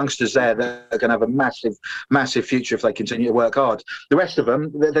lineup. There's youngsters there that are going to have a massive future if they continue to work hard. The rest of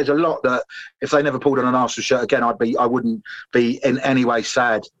them, there's a lot that if they never pulled on an Arsenal shirt again, I wouldn't be in any way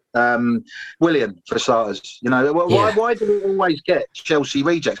sad. Willian, for starters, why do we always get Chelsea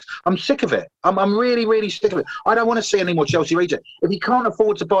rejects? I'm sick of it. I'm really, really sick of it. I don't want to see any more Chelsea rejects. If you can't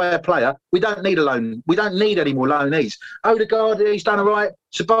afford to buy a player, we don't need a loan. We don't need any more loanees. Odegaard, he's done all right.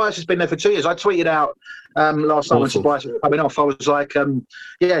 Ceballos has been there for 2 years. I tweeted out last night when Ceballos was coming off. I was like,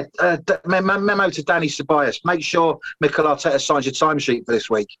 memo to Danny Ceballos. Make sure Mikel Arteta signs your timesheet for this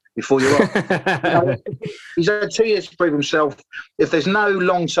week before you're off. He's had 2 years to prove himself. If there's no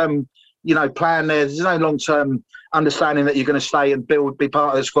long-term, plan there's no long-term understanding that you're going to stay and be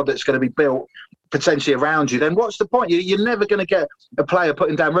part of the squad that's going to be built potentially around you, then what's the point? You're never going to get a player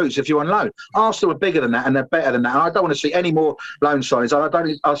putting down roots if you're on loan. Arsenal are bigger than that and they're better than that. And I don't want to see any more loan signings.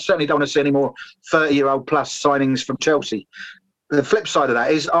 I certainly don't want to see any more 30-year-old plus signings from Chelsea. The flip side of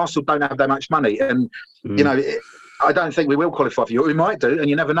that is Arsenal don't have that much money. And, I don't think we will qualify for Europe. We might do, and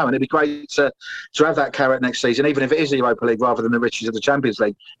you never know. And it'd be great to have that carrot next season, even if it is the Europa League rather than the riches of the Champions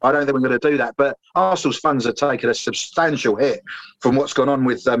League. I don't think we're going to do that. But Arsenal's funds have taken a substantial hit from what's gone on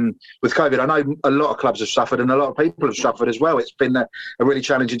with COVID. I know a lot of clubs have suffered, and a lot of people have suffered as well. It's been a really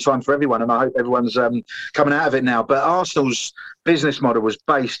challenging time for everyone, and I hope everyone's coming out of it now. But Arsenal's business model was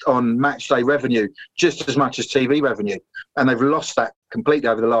based on match day revenue just as much as TV revenue, and they've lost that completely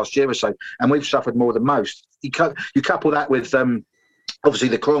over the last year or so, and we've suffered more than most. You couple that with obviously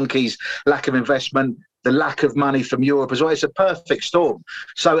the Kroenkes' lack of investment, the lack of money from Europe as well. It's a perfect storm.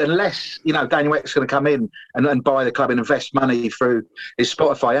 So unless, Daniel Ek's going to come in and buy the club and invest money through his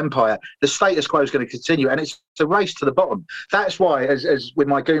Spotify empire, the status quo is going to continue. And it's a race to the bottom. That's why, as with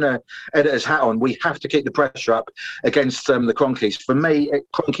my Gooner editor's hat on, we have to keep the pressure up against the Kroenkes. For me,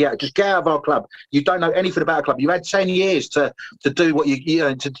 Kroenke out, just get out of our club. You don't know anything about a club. You've had 10 years to do what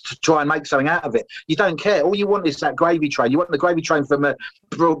to try and make something out of it. You don't care. All you want is that gravy train. You want the gravy train from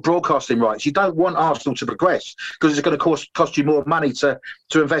broadcasting rights. You don't want Arsenal to progress because it's going to cost you more money to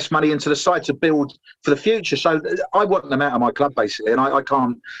invest money into the side to build for the future. So I want them out of my club basically, and I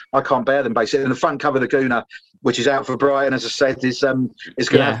can't bear them basically. And the front cover of the Gooner, which is out for Brighton, as I said, is going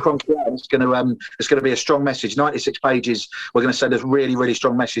to have Kroenke out. It's going to be a strong message. 96 pages. We're going to send a really, really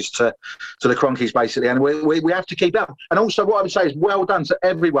strong message to the Kroenkes basically, and we have to keep up. And also, what I would say is well done to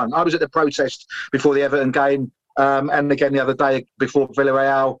everyone. I was at the protest before the Everton game. And again the other day before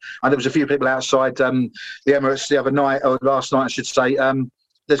Villarreal, and there was a few people outside the Emirates the other night, or last night I should say.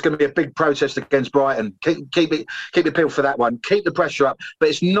 There's going to be a big protest against Brighton. Keep it peeled for that one. Keep the pressure up. But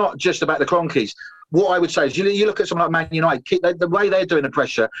it's not just about the Kroenkes. What I would say is you look at someone like Man United, the way they're doing the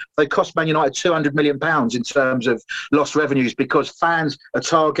pressure, they cost Man United £200 million in terms of lost revenues because fans are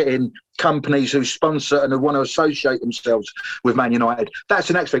targeting companies who sponsor and who want to associate themselves with Man United. That's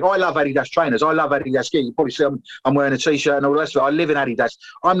the next thing. I love Adidas trainers. I love Adidas gear. You probably see I'm wearing a T-shirt and all the rest of it. I live in Adidas.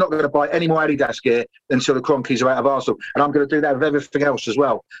 I'm not going to buy any more Adidas gear until the Kroenkes are out of Arsenal. And I'm going to do that with everything else as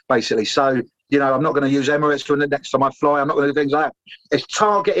well, basically. So, I'm not going to use Emirates for the next time I fly. I'm not going to do things like that. It's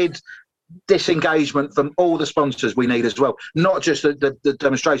targeted disengagement from all the sponsors we need as well, not just the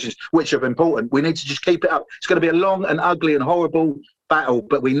demonstrations, which are important. We need to just keep it up. It's going to be a long and ugly and horrible battle,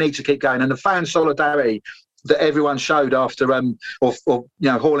 but we need to keep going. And the fan solidarity that everyone showed after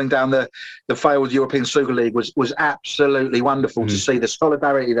hauling down the failed European Super League was absolutely wonderful to see. The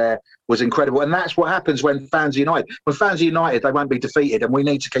solidarity there was incredible, and that's what happens when fans are united. When fans are united, they won't be defeated, and we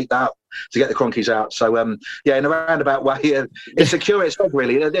need to keep that up to get the Kroenkes out. So in a roundabout way, it's a curious thing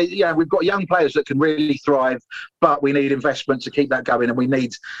really. We've got young players that can really thrive, but we need investment to keep that going, and we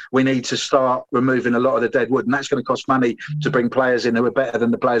need to start removing a lot of the dead wood, and that's going to cost money to bring players in who are better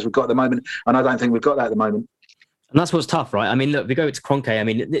than the players we've got at the moment, and I don't think we've got that at the moment. And that's what's tough, right? I mean, look, we go to Kroenke. I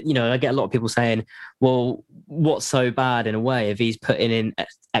mean, I get a lot of people saying, well, what's so bad in a way if he's putting in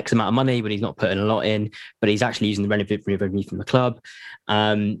X amount of money when he's not putting a lot in, but he's actually using the revenue from the club,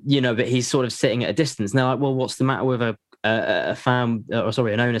 but he's sort of sitting at a distance. Now, like, well, what's the matter with a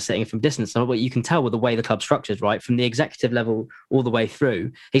an owner sitting from distance. So what you can tell with the way the club structures, right, from the executive level all the way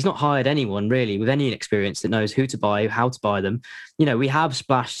through, he's not hired anyone really with any experience that knows who to buy, how to buy them. You know, we have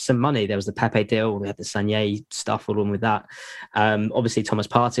splashed some money. There was the Pepe deal, we had the Sagné stuff along with that. Obviously Thomas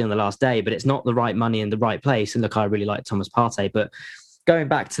Partey on the last day, but it's not the right money in the right place. And look, I really like Thomas Partey, but going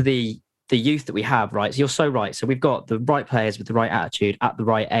back to the youth that we have, right? So you're so right. So we've got the right players with the right attitude at the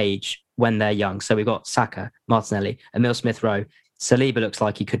right age when they're young. So we've got Saka, Martinelli, Emile Smith-Rowe. Saliba looks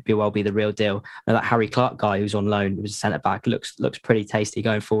like he could well be the real deal. And that Harry Clark guy who's on loan, who was a centre-back, looks pretty tasty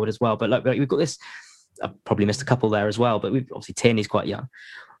going forward as well. But look, we've got this, I've probably missed a couple there as well, but we've obviously Tierney's quite young.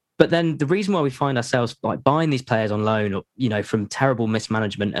 But then the reason why we find ourselves like buying these players on loan, or, you know, from terrible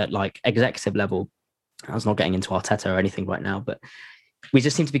mismanagement at like executive level, I was not getting into Arteta or anything right now, but we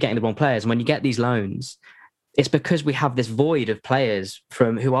just seem to be getting the wrong players. And when you get these loans, it's because we have this void of players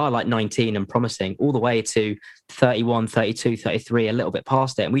from who are like 19 and promising all the way to 31, 32, 33, a little bit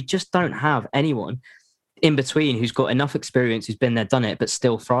past it. And we just don't have anyone in between who's got enough experience, who's been there, done it, but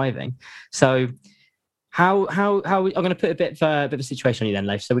still thriving. So how I'm going to put a bit of a situation on you then,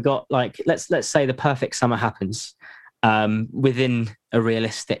 Leif. So we got like, let's say the perfect summer happens within a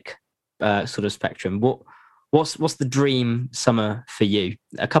realistic sort of spectrum. What's the dream summer for you?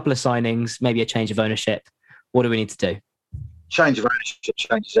 A couple of signings, maybe a change of ownership. What do we need to do? Change of ownership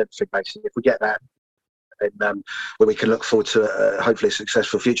changes everything, basically. If we get that, then where we can look forward to hopefully a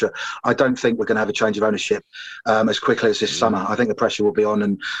successful future. I don't think we're going to have a change of ownership as quickly as this summer. I think the pressure will be on,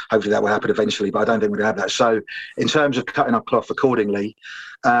 and hopefully that will happen eventually, but I don't think we're going to have that. So in terms of cutting our cloth accordingly,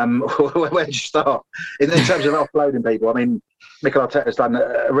 where do you start? In terms of offloading people, I mean, Mikel Arteta's done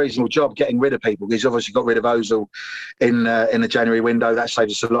a reasonable job getting rid of people. He's obviously got rid of Ozil in the January window. That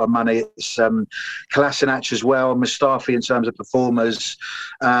saves us a lot of money. It's Kolasinac as well, Mustafi in terms of performers.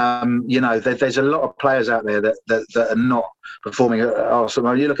 You know, there's a lot of players out there that are not performing at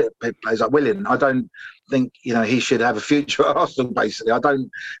Arsenal. You look at players like Willian. I don't think, you know, he should have a future at Arsenal, basically.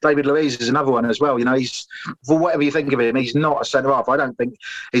 David Luiz is another one as well. You know, he's, for whatever you think of him, he's not a centre-half. I don't think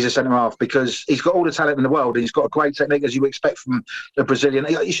he's a centre-half because he's got all the talent in the world. He's got a great technique, as you would expect from a Brazilian.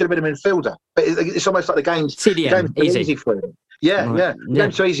 He should have been a midfielder. But it's almost like the game's easy for him. Yeah, right. Yeah. The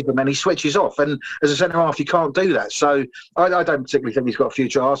game's too easy for him, and he switches off. And as a centre-half, you can't do that. So I don't particularly think he's got a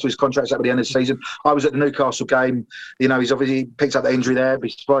future at Arsenal. His contract's up at the end of the season. I was at the Newcastle game. You know, he's obviously picked up the injury there. Be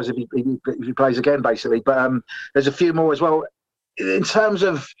surprised if he plays again, basically. But there's a few more as well. In terms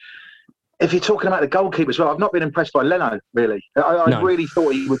of, if you're talking about the goalkeeper as well, I've not been impressed by Leno, really. I really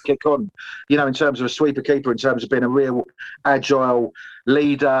thought he would kick on, you know, in terms of a sweeper keeper, in terms of being a real agile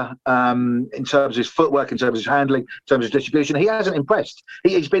leader, in terms of his footwork, in terms of his handling, in terms of distribution. He hasn't impressed.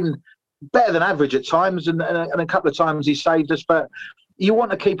 He's been better than average at times, and a couple of times he saved us, but you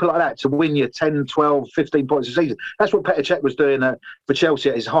want a keeper like that to win you 10, 12, 15 points a season. That's what Petr Cech was doing for Chelsea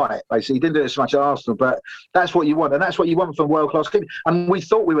at his height, basically. He didn't do it so much at Arsenal, but that's what you want. And that's what you want from world-class keeper. And we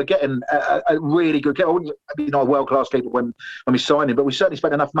thought we were getting a really good keeper. I wouldn't be a world-class keeper when we signed him, but we certainly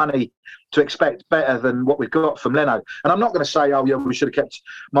spent enough money to expect better than what we've got from Leno. And I'm not going to say, oh, yeah, we should have kept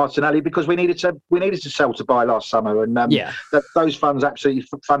Martinelli, because we needed to sell to buy last summer. And those funds absolutely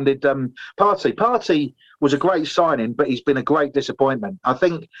funded Partey. Partey was a great signing, but he's been a great disappointment. I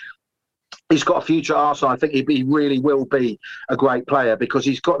think he's got a future at Arsenal. I think he really will be a great player because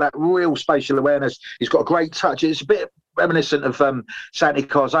he's got that real spatial awareness. He's got a great touch. It's a bit reminiscent of Santi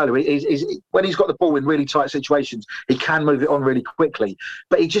Cazorla. When he's got the ball in really tight situations, he can move it on really quickly.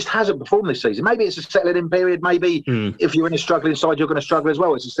 But he just hasn't performed this season. Maybe it's a settling-in period. Maybe if you're in a struggling side, you're going to struggle as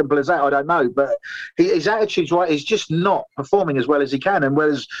well. It's as simple as that. I don't know. But his attitude's right. He's just not performing as well as he can, and well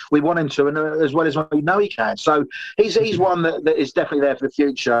as we want him to, and as well as we know he can. So he's one that is definitely there for the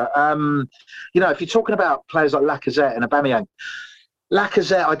future. You know, if you're talking about players like Lacazette and Aubameyang,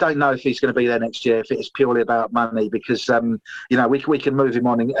 Lacazette, I don't know if he's going to be there next year, if it's purely about money, because, you know, we can move him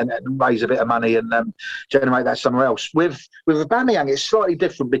on and raise a bit of money and generate that somewhere else. With Aubameyang, it's slightly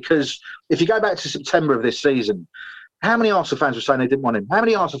different because if you go back to September of this season, how many Arsenal fans were saying they didn't want him? How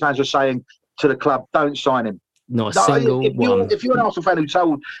many Arsenal fans were saying to the club, don't sign him? Not a single one. If you're an Arsenal fan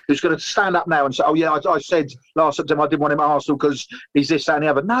who's going to stand up now and say, oh, yeah, I said last September I didn't want him at Arsenal because he's this, that and the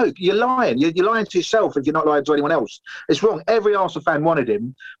other. No, you're lying. You're lying to yourself if you're not lying to anyone else. It's wrong. Every Arsenal fan wanted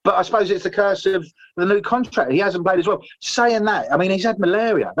him, but I suppose it's the curse of the new contract. He hasn't played as well. Saying that, I mean, he's had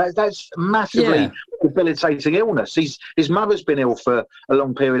malaria. That's massively debilitating illness. His mother's been ill for a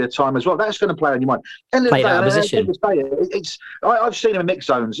long period of time as well. That's going to play on your mind. Played out of position. I've seen him in mixed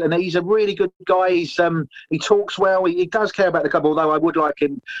zones, and he's a really good guy. He talks talks well. He does care about the club, although I would like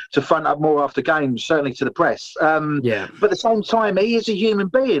him to front up more after games, certainly to the press. But at the same time, he is a human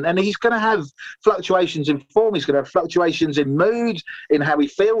being, and he's going to have fluctuations in form. He's going to have fluctuations in mood, in how he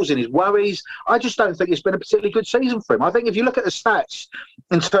feels, in his worries. I just don't think it's been a particularly good season for him. I think if you look at the stats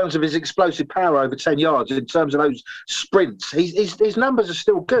in terms of his explosive power over 10 yards, in terms of those sprints, his numbers are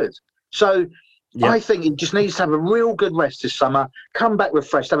still good. So I think he just needs to have a real good rest this summer, come back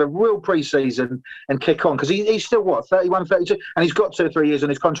refreshed, have a real pre-season and kick on, because he's still, 31, 32? And he's got 2 or 3 years on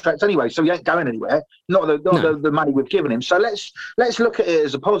his contract anyway, so he ain't going anywhere, not the money we've given him. So let's look at it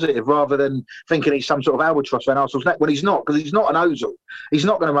as a positive rather than thinking he's some sort of albatross around Arsenal's neck, when he's not, because he's not an Ozil. He's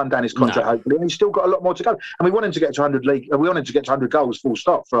not going to run down his contract, hopefully, and he's still got a lot more to go. And we want him to get to 100 league. We want him to get to 100 goals, full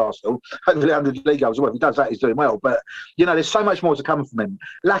stop, for Arsenal. Hopefully 100 league goals. Well, if he does that, he's doing well. But, there's so much more to come from him.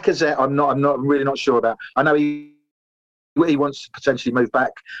 Lacazette, I'm really not sure about. I know he wants to potentially move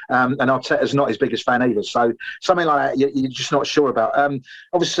back, and Arteta's not his biggest fan either. So something like that, you're just not sure about.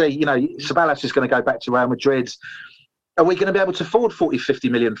 Obviously, Ceballos is going to go back to Real Madrid. Are we going to be able to afford 40, 50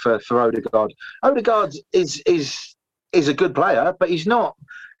 million for Odegaard? Odegaard is a good player, but he's not.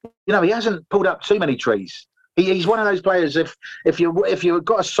 He hasn't pulled up too many trees. He's one of those players. If you've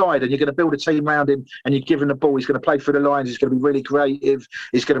got a side and you're going to build a team around him and you give him the ball, he's going to play through the lines. He's going to be really creative.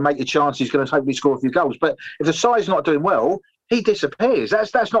 He's going to make your chance. He's going to hopefully score a few goals. But if the side's not doing well, he disappears.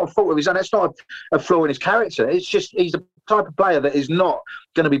 That's not a fault of his own. That's not a flaw in his character. It's just he's the type of player that is not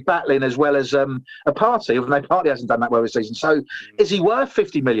going to be battling as well as a Partey. Even though Partey hasn't done that well this season. So is he worth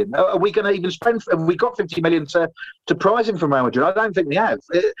 50 million? Are we going to even spend? Have we got 50 million to prize him from Real Madrid? I don't think we have.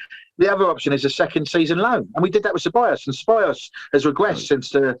 The other option is a second season loan, and we did that with Ceballos, and Ceballos has regressed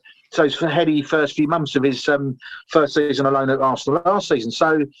since those heady first few months of his first season alone at Arsenal last season.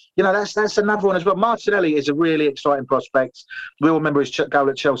 So that's another one as well. Martinelli is a really exciting prospect. We all remember his goal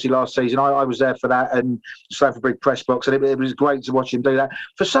at Chelsea last season. I was there for that, and Stamford Bridge press box, and it was great to watch him do that.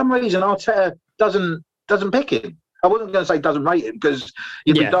 For some reason, Arteta doesn't pick him. I wasn't going to say doesn't rate him, because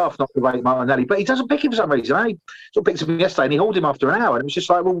you'd be daft not to rate Martinelli, but he doesn't pick him for some reason. I sort of picked him yesterday and he hauled him after an hour, and it was just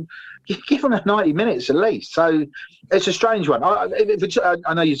like, well, give him 90 minutes at least. So it's a strange one. I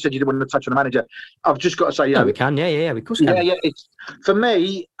know you said you didn't want to touch on the manager. I've just got to say, we can. Yeah, of course we can. Yeah. For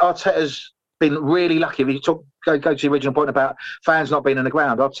me, Arteta's been really lucky. If you go to the original point about fans not being in the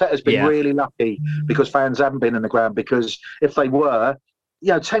ground, Arteta's been really lucky because fans haven't been in the ground, because if they were,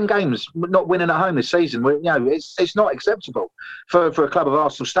 10 games not winning at home this season, it's not acceptable for a club of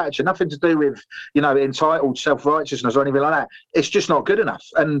Arsenal stature. Nothing to do with, entitled self-righteousness or anything like that. It's just not good enough.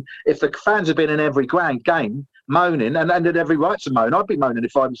 And if the fans have been in every game moaning, and had every right to moan, I'd be moaning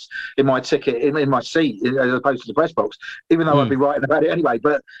if I was in my ticket, in my seat, as opposed to the press box, even though I'd be writing about it anyway.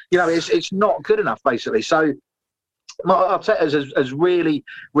 But, it's not good enough, basically. So Arteta has really,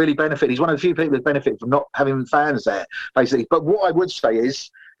 really benefited. He's one of the few people that benefit from not having fans there, basically. But what I would say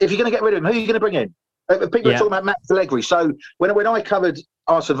is, if you're going to get rid of him, who are you going to bring in? People are talking about Max Allegri. So when I covered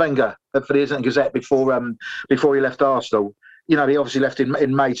Arsene Wenger for the Islington Gazette before he left Arsenal, he obviously left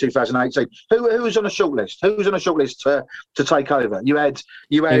in May 2018. Who was on the shortlist? Who was on the shortlist to take over? You had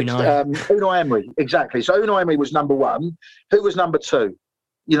Unai Emery, exactly. So Unai Emery was number one. Who was number two?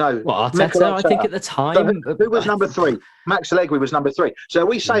 Arteta, I think at the time. So who was number three? Max Allegri was number three. So are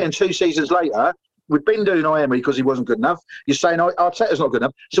we saying 2 seasons later, we've been doing Unai Emery because he wasn't good enough? You're saying Arteta's not good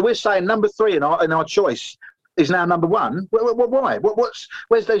enough. So we're saying number three in our choice is now number one. Why?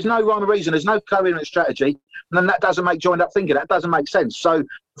 There's no rhyme or reason. There's no coherent strategy. And then that doesn't make joined up thinking. That doesn't make sense. So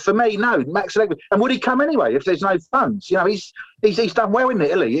for me, no, Max Allegri. And would he come anyway if there's no funds? He's done well in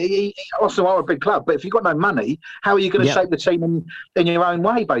Italy. Arsenal are a big club, but if you've got no money, how are you going to shape the team in your own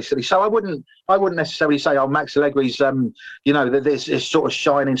way, basically? So I wouldn't necessarily say, Max Allegri's, this sort of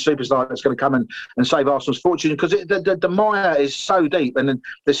shining superstar that's going to come and save Arsenal's fortune, because the mire is so deep, and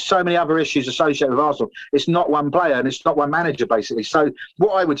there's so many other issues associated with Arsenal. It's not one player and it's not one manager, basically. So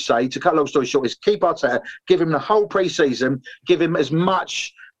what I would say, to cut a long story short, is keep Arteta, give him the whole pre-season, give him as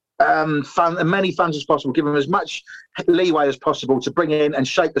much many funds as possible, give him as much leeway as possible to bring in and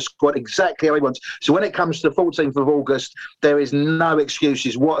shape the squad exactly how he wants. So when it comes to the 14th of August, there is no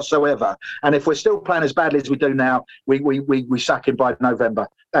excuses whatsoever. And if we're still playing as badly as we do now, we sack him by November,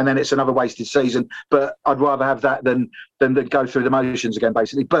 and then it's another wasted season. But I'd rather have that than go through the motions again,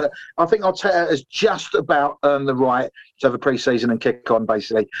 basically. But I think Arteta has just about earned the right to have a pre-season and kick on,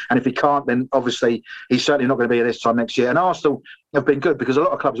 basically. And if he can't, then obviously he's certainly not going to be here this time next year. And Arsenal have been good, because a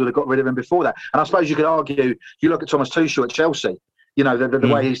lot of clubs would have got rid of him before that. And I suppose you could argue, you look at Thomas Tuchel at Chelsea, the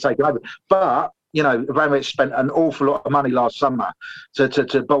way he's taken over. But Abramovich spent an awful lot of money last summer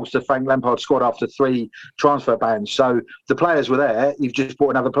to bolster Frank Lampard's squad after 3 transfer bans. So the players were there. You've just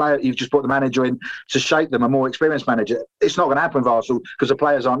brought another player. You've just brought the manager in to shape them, a more experienced manager. It's not going to happen with Arsenal because the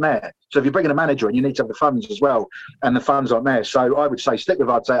players aren't there. So if you're bringing a manager in, you need to have the funds as well, and the funds aren't there. So I would say stick with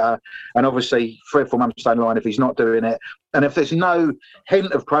Arteta, and obviously 3 or 4 months down the line if he's not doing it. And if there's no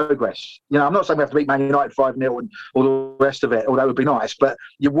hint of progress, I'm not saying we have to beat Man United 5-0 and all the rest of it, although that would be nice, but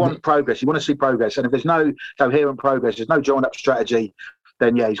you want progress. You want to see progress. And if there's no coherent progress, there's no joined up strategy,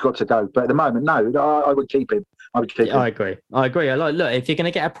 then yeah, he's got to go. But at the moment, no, I would keep him. I agree. Look, if you're going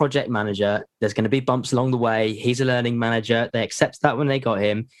to get a project manager, there's going to be bumps along the way. He's a learning manager. They accept that when they got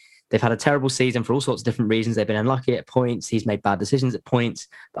him. They've had a terrible season for all sorts of different reasons. They've been unlucky at points. He's made bad decisions at points.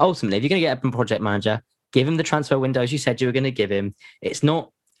 But ultimately, if you're going to get a project manager, give him the transfer windows you said you were going to give him. It's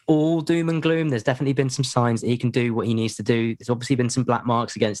not all doom and gloom. There's definitely been some signs that he can do what he needs to do. There's obviously been some black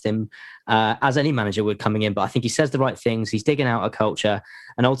marks against him, as any manager would coming in. But I think he says the right things. He's digging out a culture.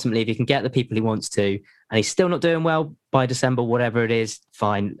 And ultimately, if he can get the people he wants to, and he's still not doing well by December, whatever it is,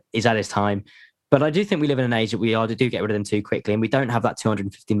 fine, he's at his time. But I do think we live in an age that we do get rid of them too quickly. And we don't have that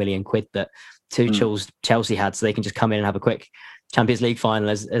 250 million quid that Chelsea had, so they can just come in and have a quick Champions League final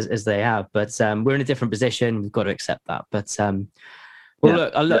as they have. But we're in a different position. We've got to accept that. But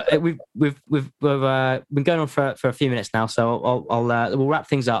look, we've been going on for a few minutes now, so we'll wrap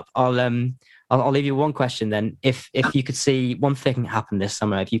things up. I'll leave you one question then. If you could see one thing happen this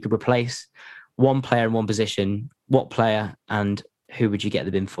summer, if you could replace one player in one position, what player and who would you get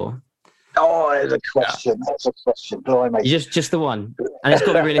the bin for? Oh, that's a question. That's a question. Blimey. Just the one, and it's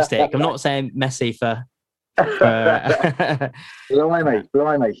got to be realistic. I'm not saying Messi for. Blimey.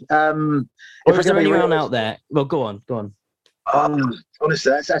 Or is there anyone out there? Well, go on.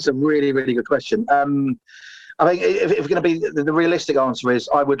 Honestly, that's a really, really good question. I think if we're going to be the realistic answer is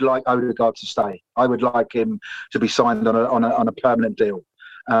I would like Odegaard to stay. I would like him to be signed on a permanent deal.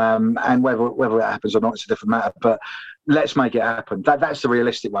 And whether it happens or not, it's a different matter. But let's make it happen. That's the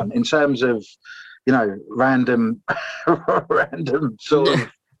realistic one. In terms of, random sort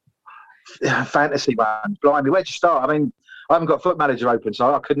of fantasy one. Blimey, where'd you start? I mean, I haven't got Foot Manager open,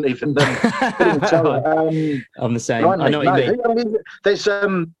 so I couldn't even tell. I'm the same. Blimey, I know what you mean. There's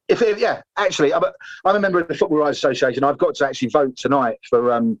actually, I'm a member of the Football Writers Association. I've got to actually vote tonight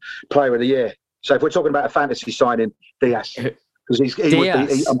for Player of the Year. So if we're talking about a fantasy signing, Diaz. Because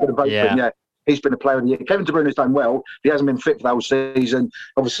I'm going to vote for him. Yeah, he's been a player of the year. Kevin De Bruyne has done well. He hasn't been fit for the whole season.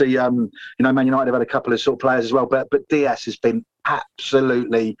 Obviously, Man United have had a couple of sort of players as well. But Diaz has been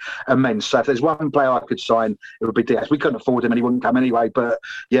absolutely immense. So if there's one player I could sign, it would be Diaz. We couldn't afford him and he wouldn't come anyway. But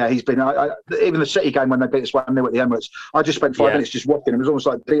yeah, he's been. Even the City game when they beat us 1-0 at the Emirates, I just spent 5 minutes just watching him. It was almost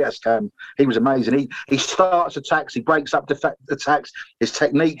like Diaz cam. He was amazing. He starts attacks. He breaks up attacks. His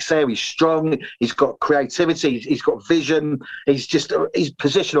technique's there. He's strong. He's got creativity. He's got vision. His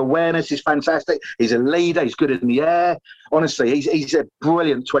positional awareness is fantastic. He's a leader. He's good in the air. Honestly, he's a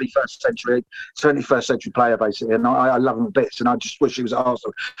brilliant 21st century player, basically, and I love him a bit. And I just wish he was at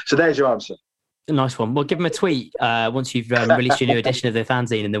Arsenal. So there's your answer. Nice one. Well, give him a tweet once you've released your new edition of the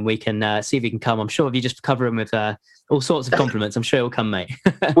fanzine, and then we can see if he can come. I'm sure if you just cover him with all sorts of compliments, I'm sure he'll come, mate.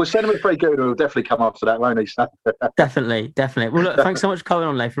 We'll send him a free good. He'll definitely come after that, won't he? Definitely. Well, look, thanks so much for coming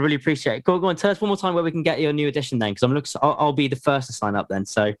on, Leif. I really appreciate it. Go on, tell us one more time where we can get your new edition then, because I'll be the first to sign up then.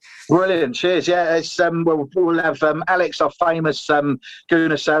 So brilliant. Cheers. Yeah, it's we'll have Alex, our famous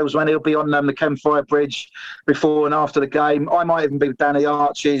Gooner salesman. He'll be on the Kenfire Bridge before and after the game. I might even be with Danny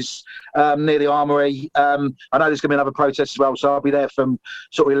Arches near the Armoury. I know there's going to be another protest as well, so I'll be there from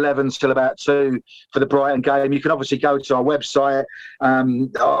sort of 11 till about 2 for the Brighton game. You can obviously go to our website,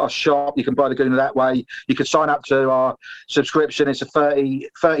 our shop. You can buy the Gooner that way. You can sign up to our subscription. It's a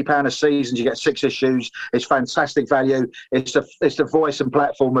 £30 a season. You get 6 issues. It's fantastic value. It's the voice and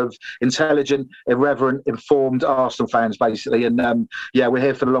platform of intelligent, irreverent, informed Arsenal fans, basically. And we're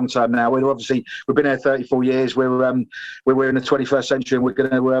here for the long term now. We've been here 34 years. We're in the 21st century, and we're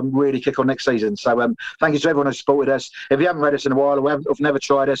going to really kick on next season. So thank you to everyone who's supported us. If you haven't read us in a while or have never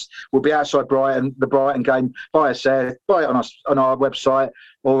tried us, we'll be outside Brighton, the Brighton game. Buy us there, buy it on our website,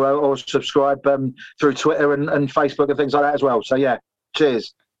 or subscribe through Twitter and Facebook and things like that as well. So yeah,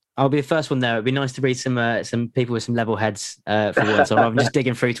 cheers. I'll be the first one there. It'd be nice to read some people with some level heads for once, rather than just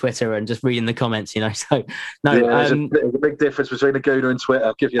digging through Twitter and just reading the comments, So no, there's a big difference between a Gooner and Twitter.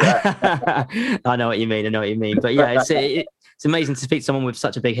 I'll give you that. I know what you mean. But yeah, it's amazing to speak to someone with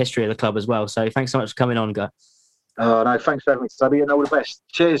such a big history of the club as well. So thanks so much for coming on, Guy. Oh no, thanks for having me, Subby, and all the best.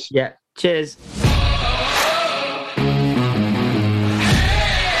 Cheers. Yeah, cheers.